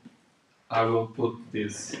 So, I will put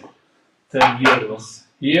this 10 euros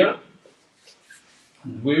here,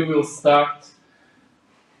 and we will start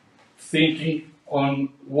thinking on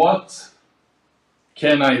what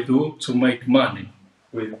can I do to make money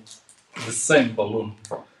with the same balloon.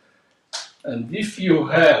 And if you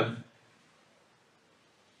have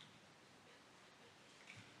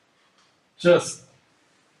just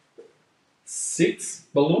 6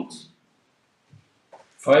 balloons,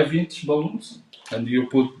 5-inch balloons, and you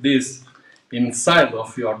put this inside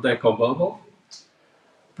of your deco bubble,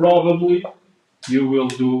 probably you will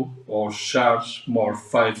do or charge more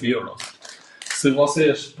 5 euros. Se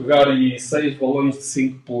vocês pegarem em 6 balões de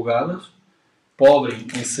 5 polegadas, podem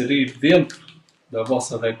inserir dentro da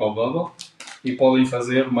vossa deco bubble e podem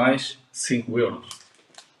fazer mais 5 euros.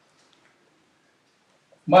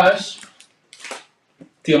 Mas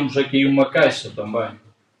temos aqui uma caixa também.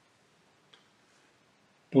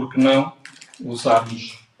 Por que não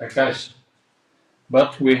usarmos a caixa?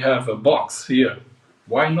 But we have a box here.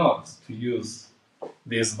 Why not to use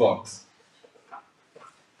this box?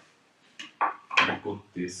 I put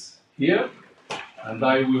this here, and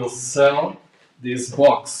I will sell this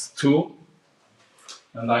box too.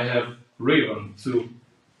 And I have ribbon too.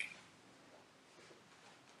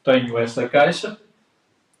 Tenho esta caixa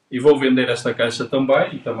e vou vender esta caixa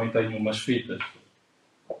também, e também tenho umas fitas.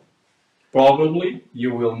 Probably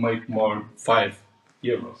you will make more 5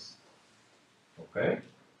 euros. Okay?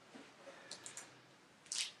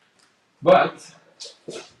 But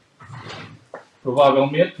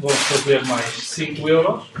provavelmente vou fazer mais 5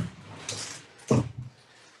 euros.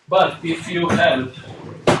 But if you have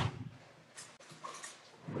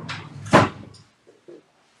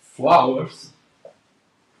flowers,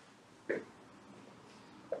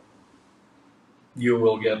 you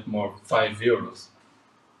will get more 5 euros.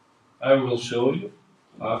 I will show you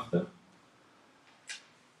after.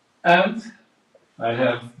 And I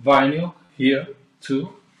have vinyl here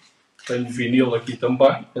too. Tenho vinil aqui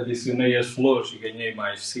também. Adicionei as flores e ganhei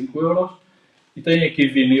mais 5 euros. E tenho aqui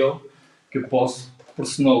vinil que posso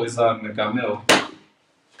personalizar na camela.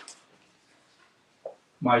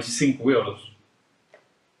 Mais 5 euros.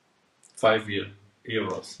 5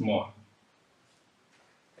 euros more.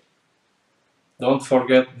 Don't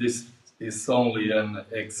forget, this is only an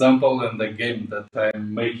example and a game that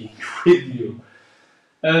I'm making with you.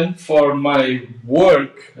 And for my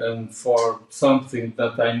work and for something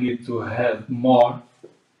that I need to have more,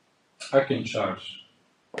 I can charge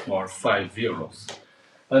more 5 euros.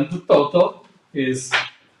 And the total is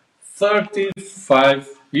 35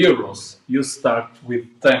 euros. You start with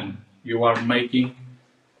 10. You are making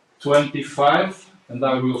 25, and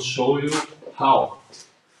I will show you how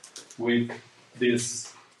with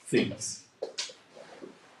these things.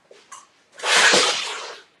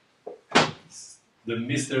 The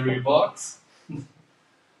mystery box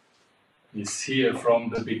is here from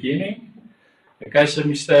the beginning. A caixa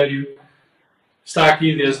mistério está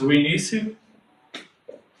aqui desde o início.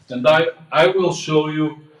 And I will show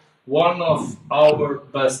you one of our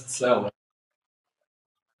best sellers.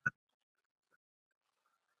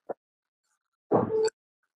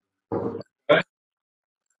 Okay?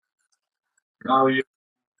 Now you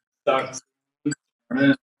start.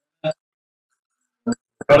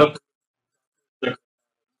 Agora a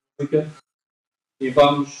música e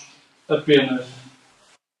vamos apenas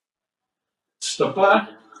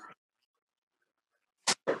destapar.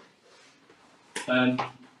 And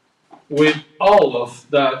with all of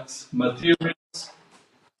that materials,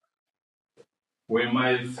 we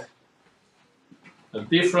made a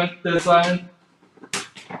different design.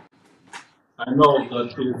 I know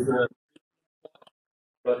that is,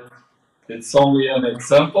 but it's only an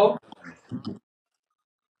example.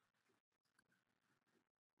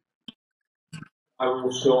 I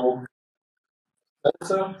will show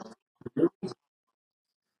later.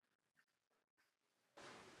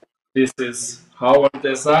 This is our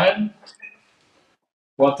design.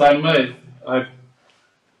 What I made, I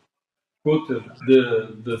put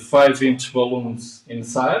the 5-inch balloons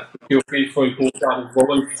inside. O que eu fiz foi colocar os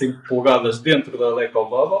balões de 5 polegadas dentro da Deco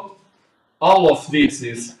Bubble. All of this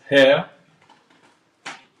is hair,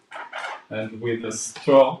 and with a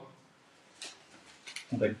straw,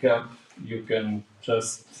 the cap, you can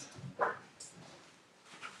just,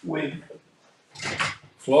 with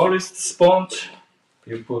florist sponge,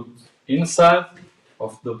 you put inside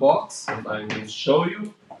of the box, and I will show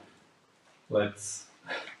you. Let's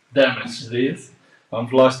damage this.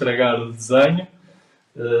 Vamos lá estragar o desenho.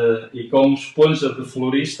 E com esponja de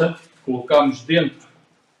florista, colocamos dentro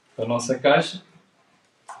da nossa caixa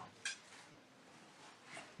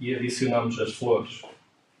e adicionamos as flores.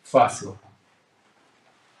 Fácil.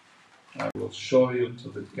 I will show you to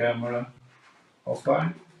the camera. How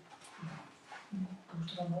fine?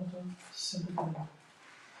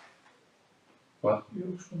 What?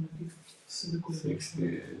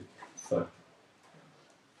 60, 30.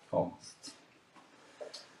 Almost.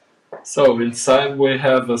 So inside we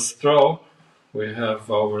have a straw, we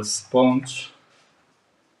have our sponge.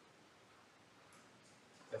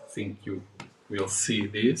 I think you will see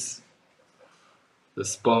this, the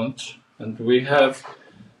sponge, and we have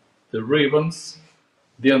the ribbons.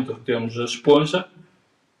 Dentro temos a esponja,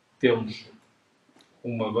 temos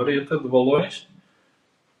uma vareta de balões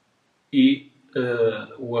e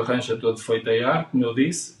o arranjo é todo feito em ar, como eu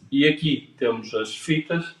disse, e aqui temos as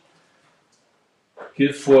fitas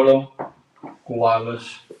que foram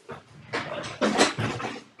coladas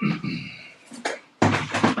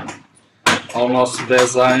ao nosso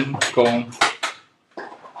design com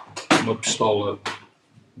uma pistola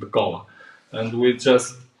de cola. And we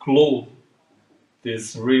just glue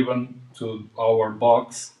this ribbon to our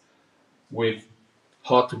box with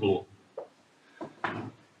hot glue.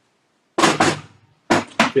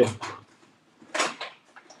 Tempo.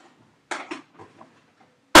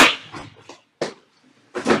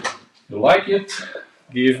 You like it?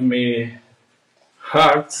 Give me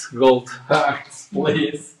hearts, gold hearts,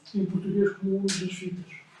 please. Em português, como unhas das fitas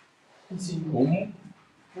em cima. Como?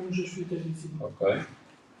 Unhas das fitas em cima. Okay.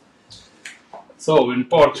 So, in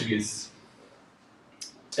Portuguese.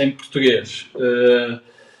 Em português,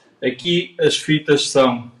 aqui as fitas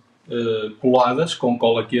são coladas com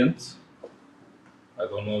cola quente. I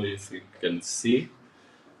don't know if you can see.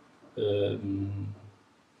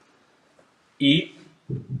 E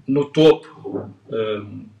no topo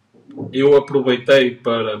eu aproveitei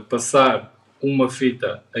para passar uma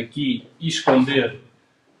fita aqui e esconder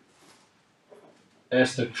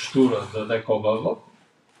esta costura da Deco Bubble.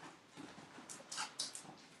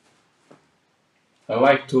 I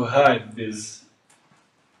like to hide this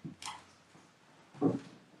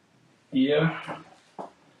here,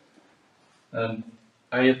 and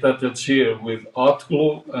I attach it here with hot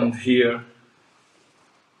glue and here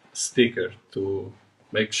sticker to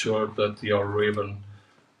make sure that your ribbon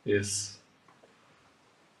is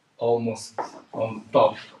almost on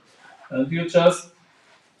top. And you just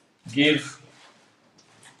give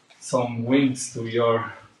some wings to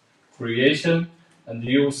your creation and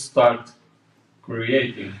you start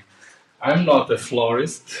creating. I'm not a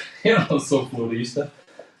florist, eu não sou florista,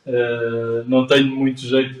 não tenho muito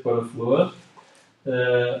jeito para flor,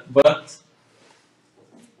 but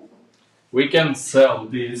we can sell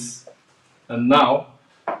this, and now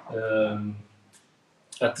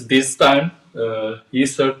at this time,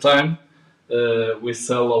 Easter time, we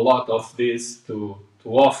sell a lot of this to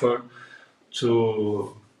offer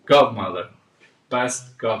to godmother,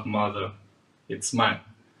 past godmother, it's mine.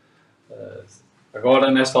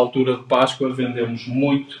 Agora, nesta altura de Páscoa, vendemos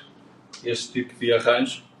muito este tipo de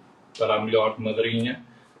arranjo para a melhor madrinha.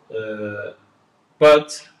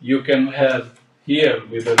 But you can have here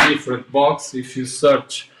with a different box, if you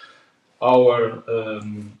search our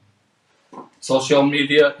social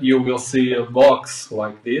media, you will see a box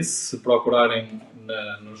like this. Se procurarem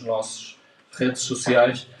nos nossos redes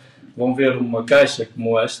sociais, vão ver uma caixa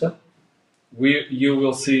como esta. You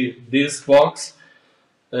will see this box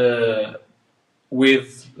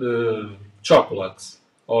with chocolates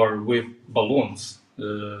or with balloons.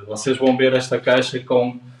 Vocês vão ver esta caixa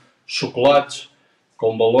com chocolates,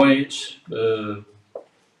 com balões.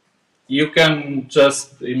 You can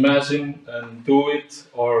just imagine and do it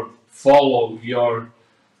or follow your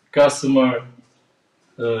customer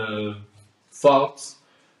thoughts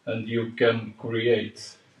and you can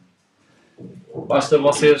create. Basta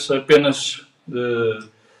vocês apenas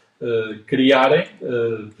criarem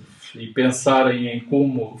e pensarem em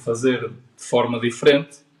como fazer de forma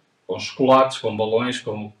diferente, com chocolates, com balões,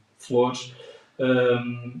 com flores,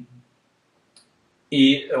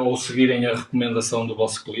 ou seguirem a recomendação do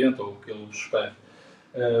vosso cliente ou o que ele vos pede.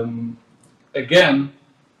 Again,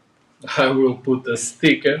 I will put a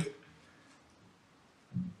sticker,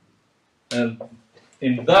 and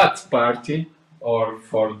in that party, or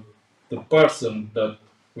for the person that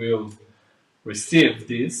will receive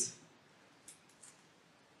this,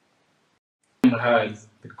 hide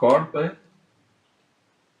the card,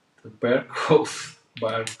 the barcode,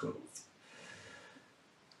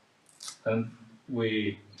 and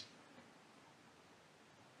we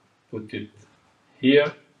put it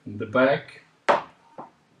here in the back.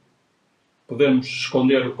 Podemos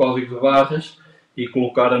esconder o código de barras e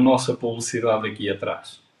colocar a nossa publicidade aqui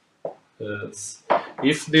atrás.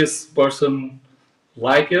 If this person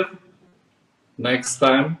like it, next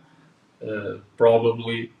time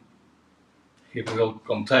probably he will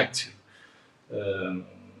contact you,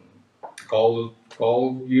 call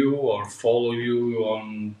you or follow you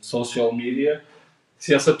on social media.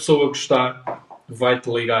 Se essa pessoa gostar, vai-te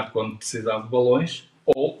ligar quando precisar de balões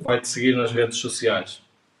ou vai-te seguir nas redes sociais.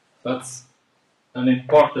 That's an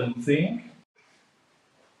important thing.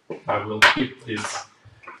 I will keep this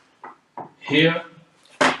here.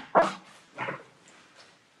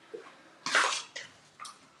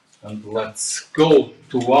 And let's go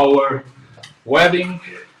to our wedding.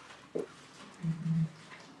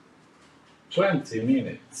 20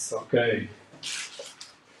 minutes, okay.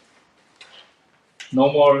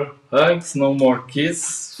 No more hugs, no more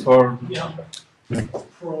kiss for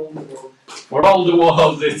For all the world. for all the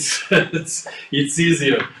world. It's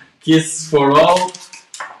easier. Kiss for all.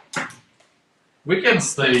 We can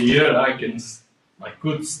stay here. I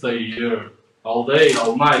could stay here all day,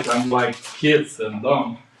 all night. I'm like kids and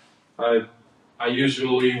Dom. I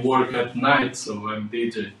usually work at night, so I'm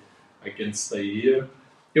DJ. I can stay here.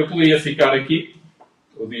 Eu podia ficar aqui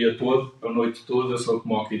o dia todo, a noite toda, sou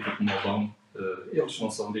como o Kitty, como o Dom. Eles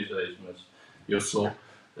não são DJs, mas eu sou.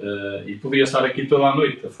 E podia estar aqui toda a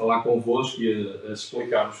noite a falar convosco e a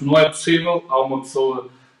explicar-vos. Não é possível, há uma pessoa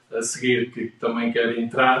a seguir que também quer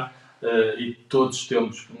entrar e todos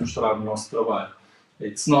temos que mostrar o nosso trabalho.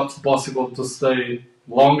 It's not possible to stay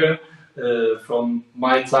longer. From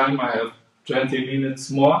my time I have 20 minutes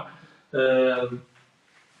more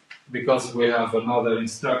because we have another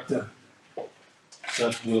instructor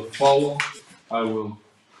that will follow. I will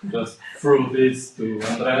just throw this to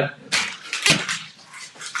André.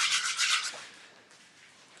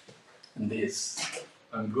 And this,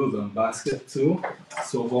 I'm good on basket too,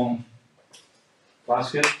 so on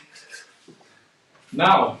basket.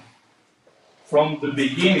 Now, from the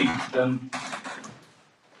beginning and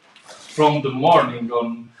from the morning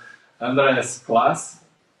on André's class,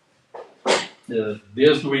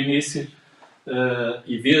 desde o início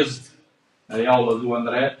e desde a aula do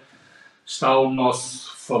André, está o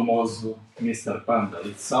nosso famoso Mr. Panda.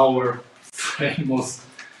 It's our famous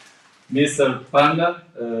Mr. Panda.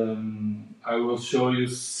 I will show you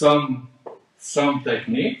some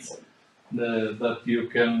techniques that you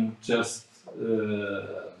can just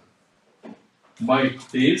make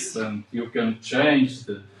this, and you can change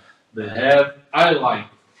the head. I like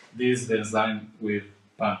this design with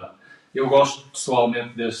Panda. Eu gosto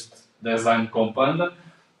pessoalmente deste design com Panda.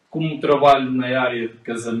 Como trabalho na área de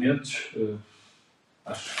casamentos,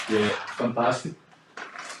 acho que é fantástico.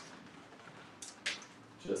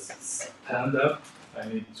 Just stand up. I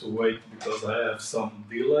need to wait because I have some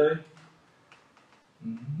delay.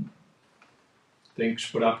 Tenho que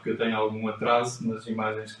esperar porque eu tenho algum atraso nas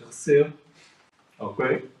imagens que recebo.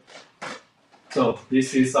 Okay. So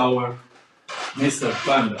this is our Mr.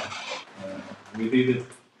 Panda. We did it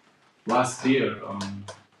last year on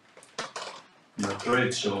a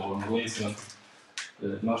trade show on Lisbon.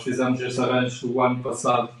 Nós fizemos este arranjo o ano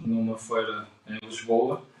passado numa feira em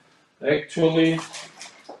Lisboa. Actually,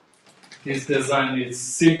 this design is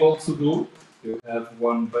simple to do. You have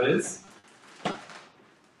one base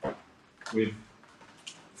with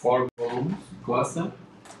 4 balloons cluster.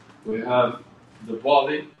 we have the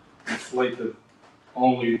body inflated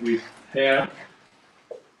only with hair.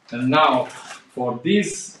 And now, for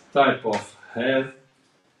this type of head,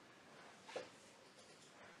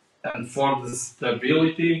 and for the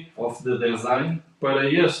stability of the design, para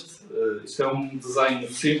este, isto é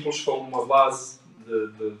desenho simples com uma base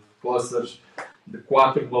de clusters de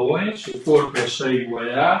 4 balões, o corpo é cheio a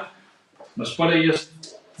ar, mas para este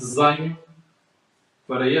desenho,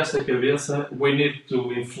 para esta cabeça, we need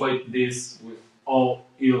to inflate this with all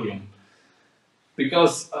helium.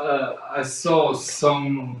 Because I saw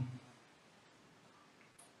some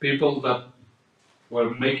people that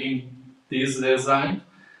were making this design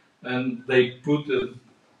and they put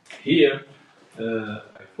here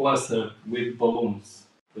a cluster with balloons.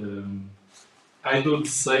 I do the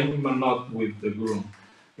same, but not with the groom.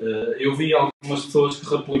 Eu vi algumas pessoas que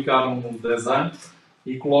replicaram o design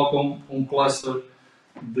e colocam cluster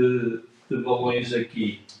de balões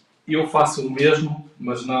aqui. Eu faço o mesmo,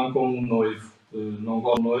 mas não com o noivo. Não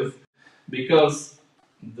gosto do noivo, because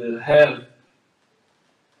the head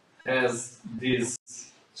has this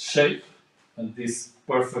shape and this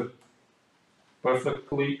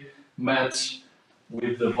perfectly match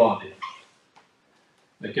with the body.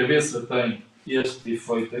 A cabeça tem este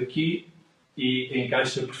efeito aqui e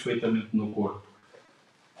encaixa perfeitamente no corpo.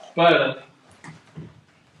 Para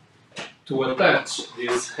to attach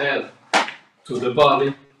this head to the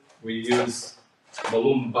body, we use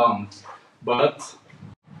balloon bound, but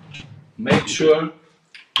make sure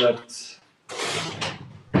that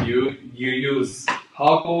you use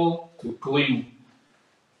alcohol to clean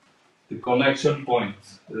the connection point.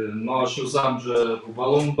 Nós usamos o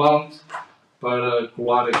balloon bound para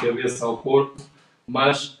colar a cabeça ao corpo,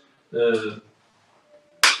 mas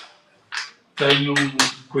tenham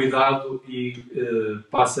cuidado e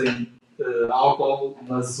passem álcool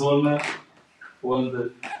na zona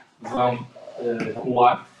onde vão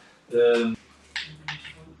colar.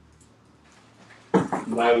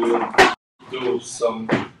 I will do some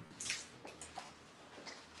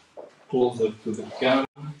closer to the camera.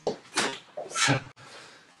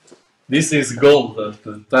 This is gold at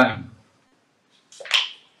the time.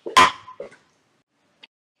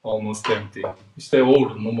 Almost empty. Isto é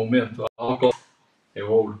ouro no momento. Álcool é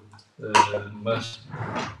ouro. Mas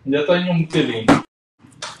ainda tenho bocadinho.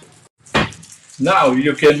 Now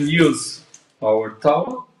you can use our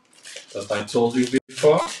towel that I told you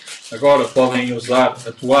before. Agora podem usar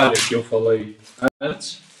a toalha que eu falei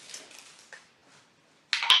antes.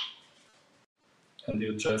 And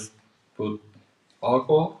you just put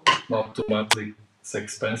alcohol, not too much, it's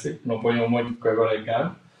expensive. Não ponham muito porque agora é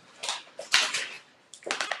caro.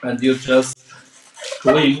 And you just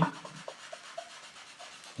clean,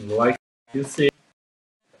 like you see,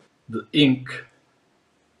 the ink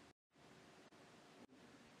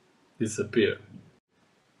disappear.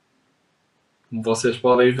 Como vocês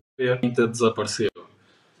podem ver, a tinta desapareceu.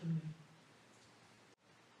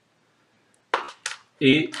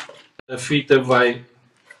 E a fita vai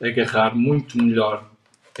agarrar muito melhor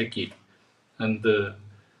aqui. And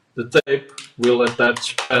the tape will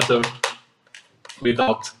attach better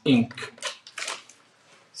without ink.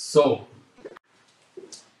 So,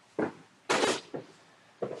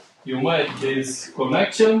 you make this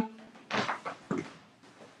connection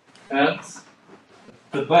and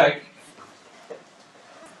the back,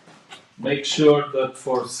 make sure that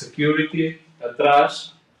for security,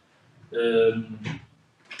 atrás,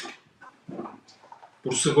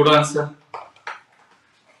 por segurança,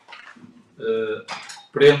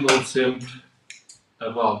 prendam sempre a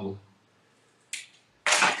válvula.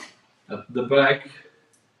 At the back,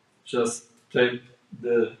 just tape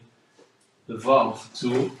the valve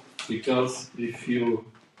too, because if you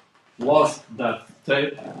lost that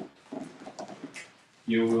tape,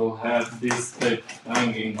 you will have this tape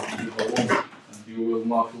hanging in the balloon and you will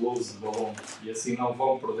not lose the balloon. E assim não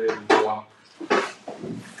vão perder o balão.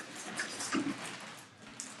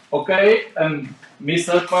 Okay, and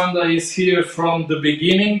Mr. Panda is here from the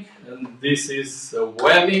beginning, and this is a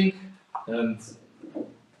wedding, and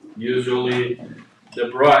usually the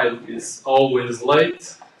bride is always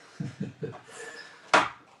late.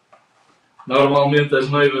 Normalmente as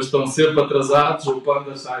noivas estão sempre atrasadas, o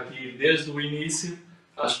Panda está aqui desde o início,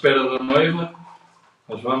 à espera da noiva.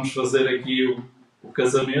 Nós vamos fazer aqui o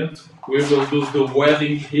casamento. We will do the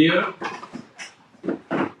wedding here.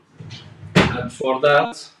 And for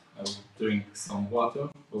that, I will drink some water.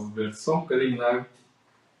 Vou beber só bocadinho de água.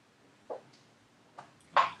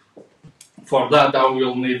 For that, I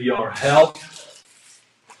will need your help.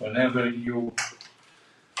 Whenever you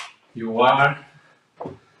are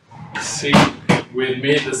sing with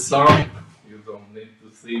me the song, you don't need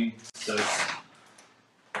to think that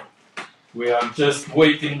we are just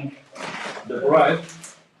waiting the bride.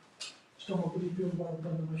 Estão a pedir para eu levar o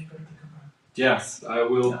panda mais perto da câmara. Yes, I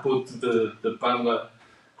will put the panda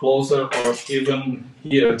closer or even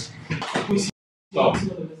here. Stop.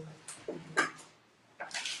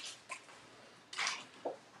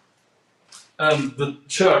 And the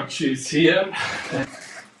church is here.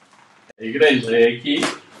 A igreja é aqui.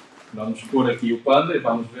 Vamos pôr aqui o panda e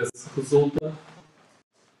vamos ver se resulta.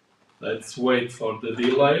 Let's wait for the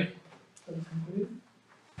delay.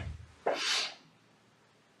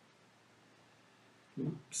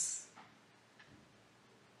 Oops.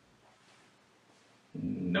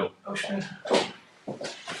 No. Okay.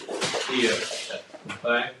 Here at the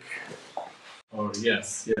back. Or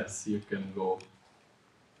yes, you can go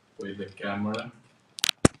with the camera.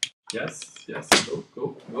 Yes,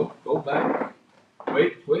 go back.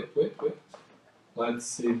 Wait. Let's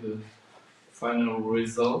see the final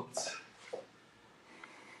result.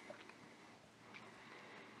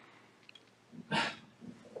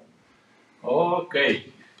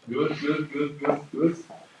 Okay, good.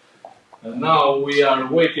 And now we are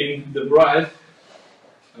waiting the bride,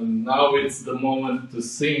 and now it's the moment to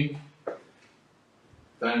sing.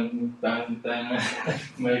 Tan, tan, tan.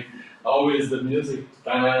 Make always the music.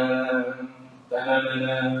 Tan,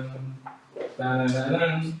 tan, tan,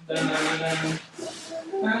 tan, tan,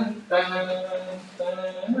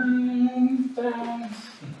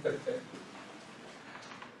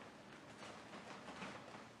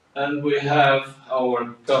 and we have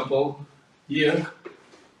our couple here.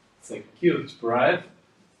 It's a cute bride.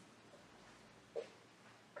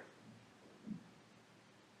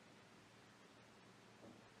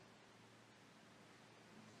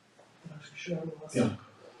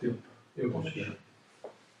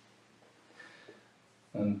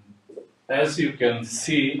 And as you can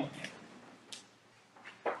see,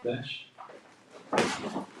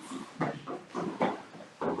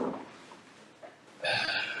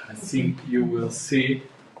 I think you will see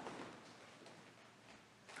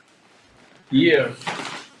here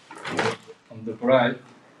on the bride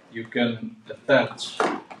you can attach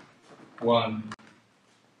one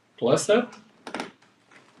cluster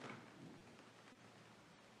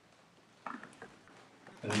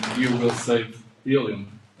and you will save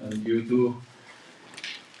helium, and you do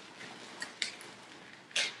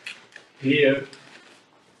here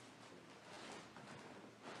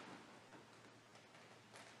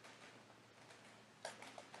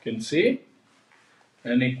can see.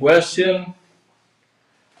 Any question?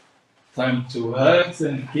 Time to hugs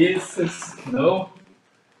and kisses? No?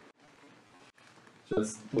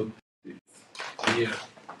 Just put it here.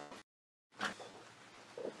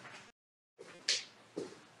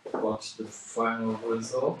 Watch the final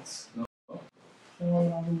results. No?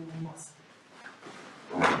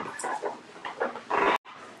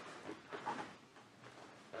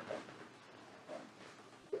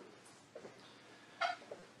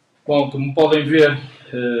 Bom, como podem ver,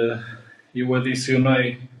 eu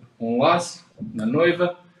adicionei um laço na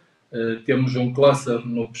noiva, temos um cluster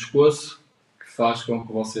no pescoço que faz com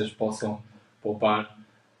que vocês possam poupar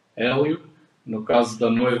hélio. No caso da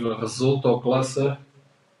noiva resulta o cluster.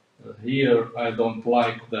 Here I don't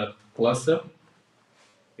like that cluster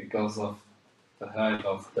because of the height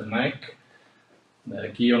of the neck.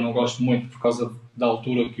 Aqui eu não gosto muito por causa da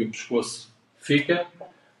altura que o pescoço fica,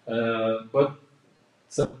 but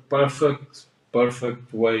it's a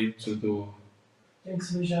perfect way to do. Tem que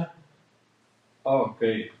se beijar.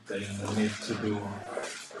 Okay, then I need to do.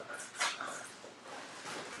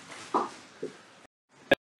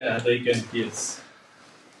 Yeah, they can kiss.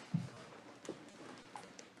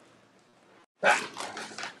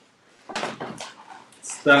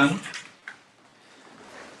 It's done.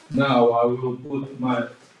 Now I will put my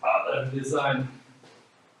other design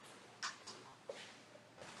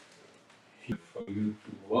here for you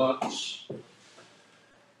to watch.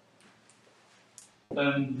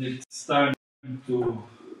 And it's time to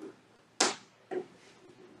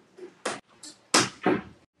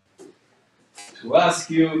ask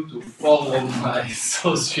you to follow my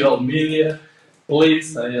social media.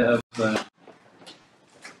 Please, I have an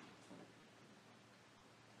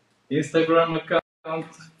Instagram account,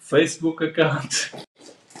 Facebook account.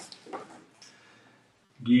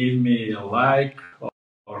 Give me a like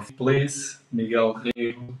or please, Miguel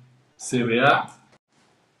Rego, CBA.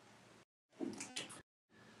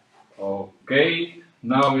 Okay,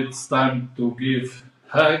 now it's time to give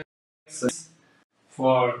hugs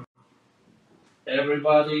for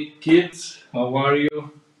everybody. Kids, how are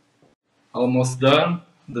you? Almost done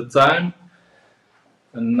the time.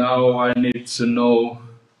 And now I need to know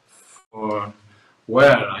for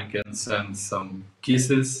where I can send some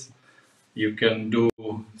kisses. You can do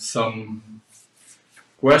some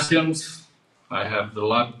questions. I have the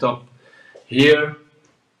laptop here.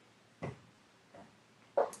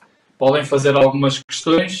 Podem fazer algumas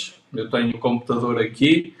questões. Eu tenho o computador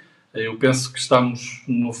aqui. Eu penso que estamos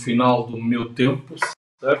no final do meu tempo,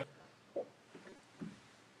 certo?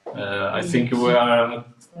 I think we are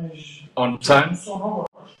on time.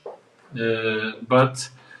 But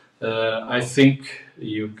I think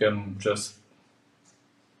you can just...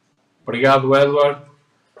 Obrigado, Edward.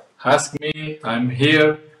 Ask me. I'm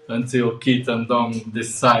here until Keith and Dom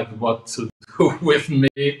decide what to do with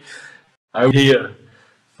me. I'm here.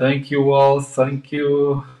 Thank you all. Thank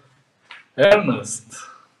you, Ernest.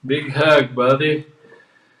 Big hug, buddy.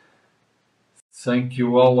 Thank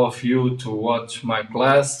you all of you to watch my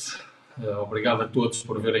class. Obrigado a todos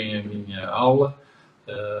por verem a minha aula.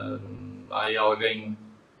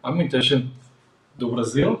 Há muita gente do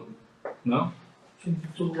Brasil? Não? Sim, de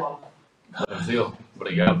todo lado. Brasil,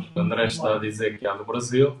 obrigado. André está a dizer que há do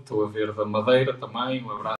Brasil. Estou a ver da Madeira também. Um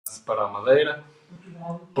abraço para a Madeira.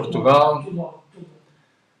 Portugal.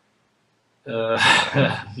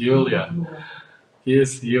 Julia.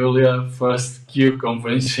 Yes, Julia, first Q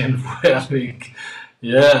convention wedding.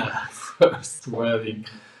 Yeah, first wedding.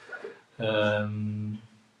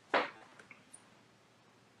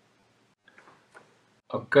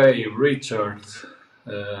 Okay, Richard.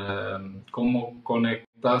 ¿Cómo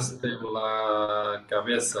conectaste la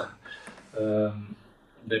cabeza?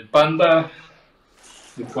 The panda,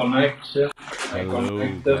 the connection. Hello,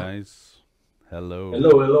 guys. Hello.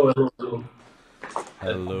 Hello. Hello.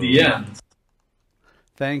 At the end.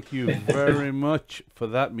 Thank you very much for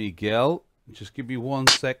that, Miguel. Just give me 1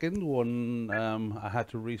 second. I had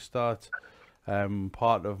to restart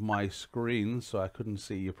part of my screen, so I couldn't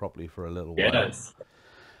see you properly for a little while. Yes.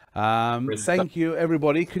 Thank you,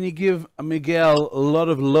 everybody. Can you give Miguel a lot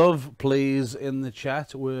of love, please, in the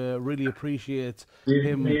chat? We really appreciate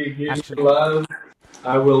him. Give me love.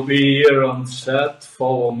 I will be here on chat.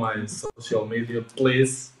 Follow my social media,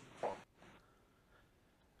 please.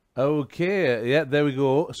 Okay, yeah, there we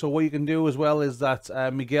go. So what you can do as well is that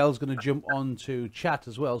Miguel's going to jump on to chat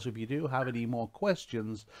as well. So if you do have any more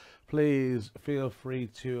questions, please feel free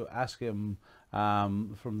to ask him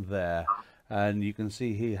from there. And you can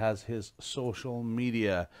see he has his social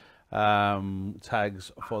media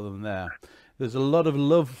tags for them there. There's a lot of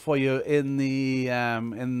love for you in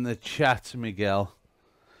the chat, Miguel.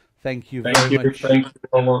 Thank you very much. Thank you,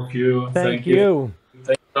 all of you. Thank you.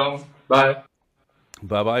 Thank you. Bye.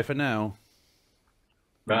 Bye-bye for now.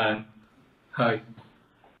 Bye. Hi.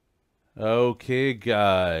 Okay,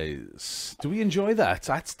 guys. Do we enjoy that?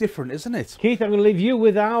 That's different, isn't it? Keith, I'm going to leave you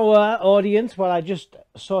with our audience while I just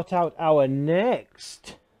sort out our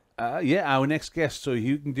next. Yeah, our next guest. So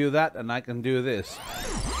you can do that and I can do this.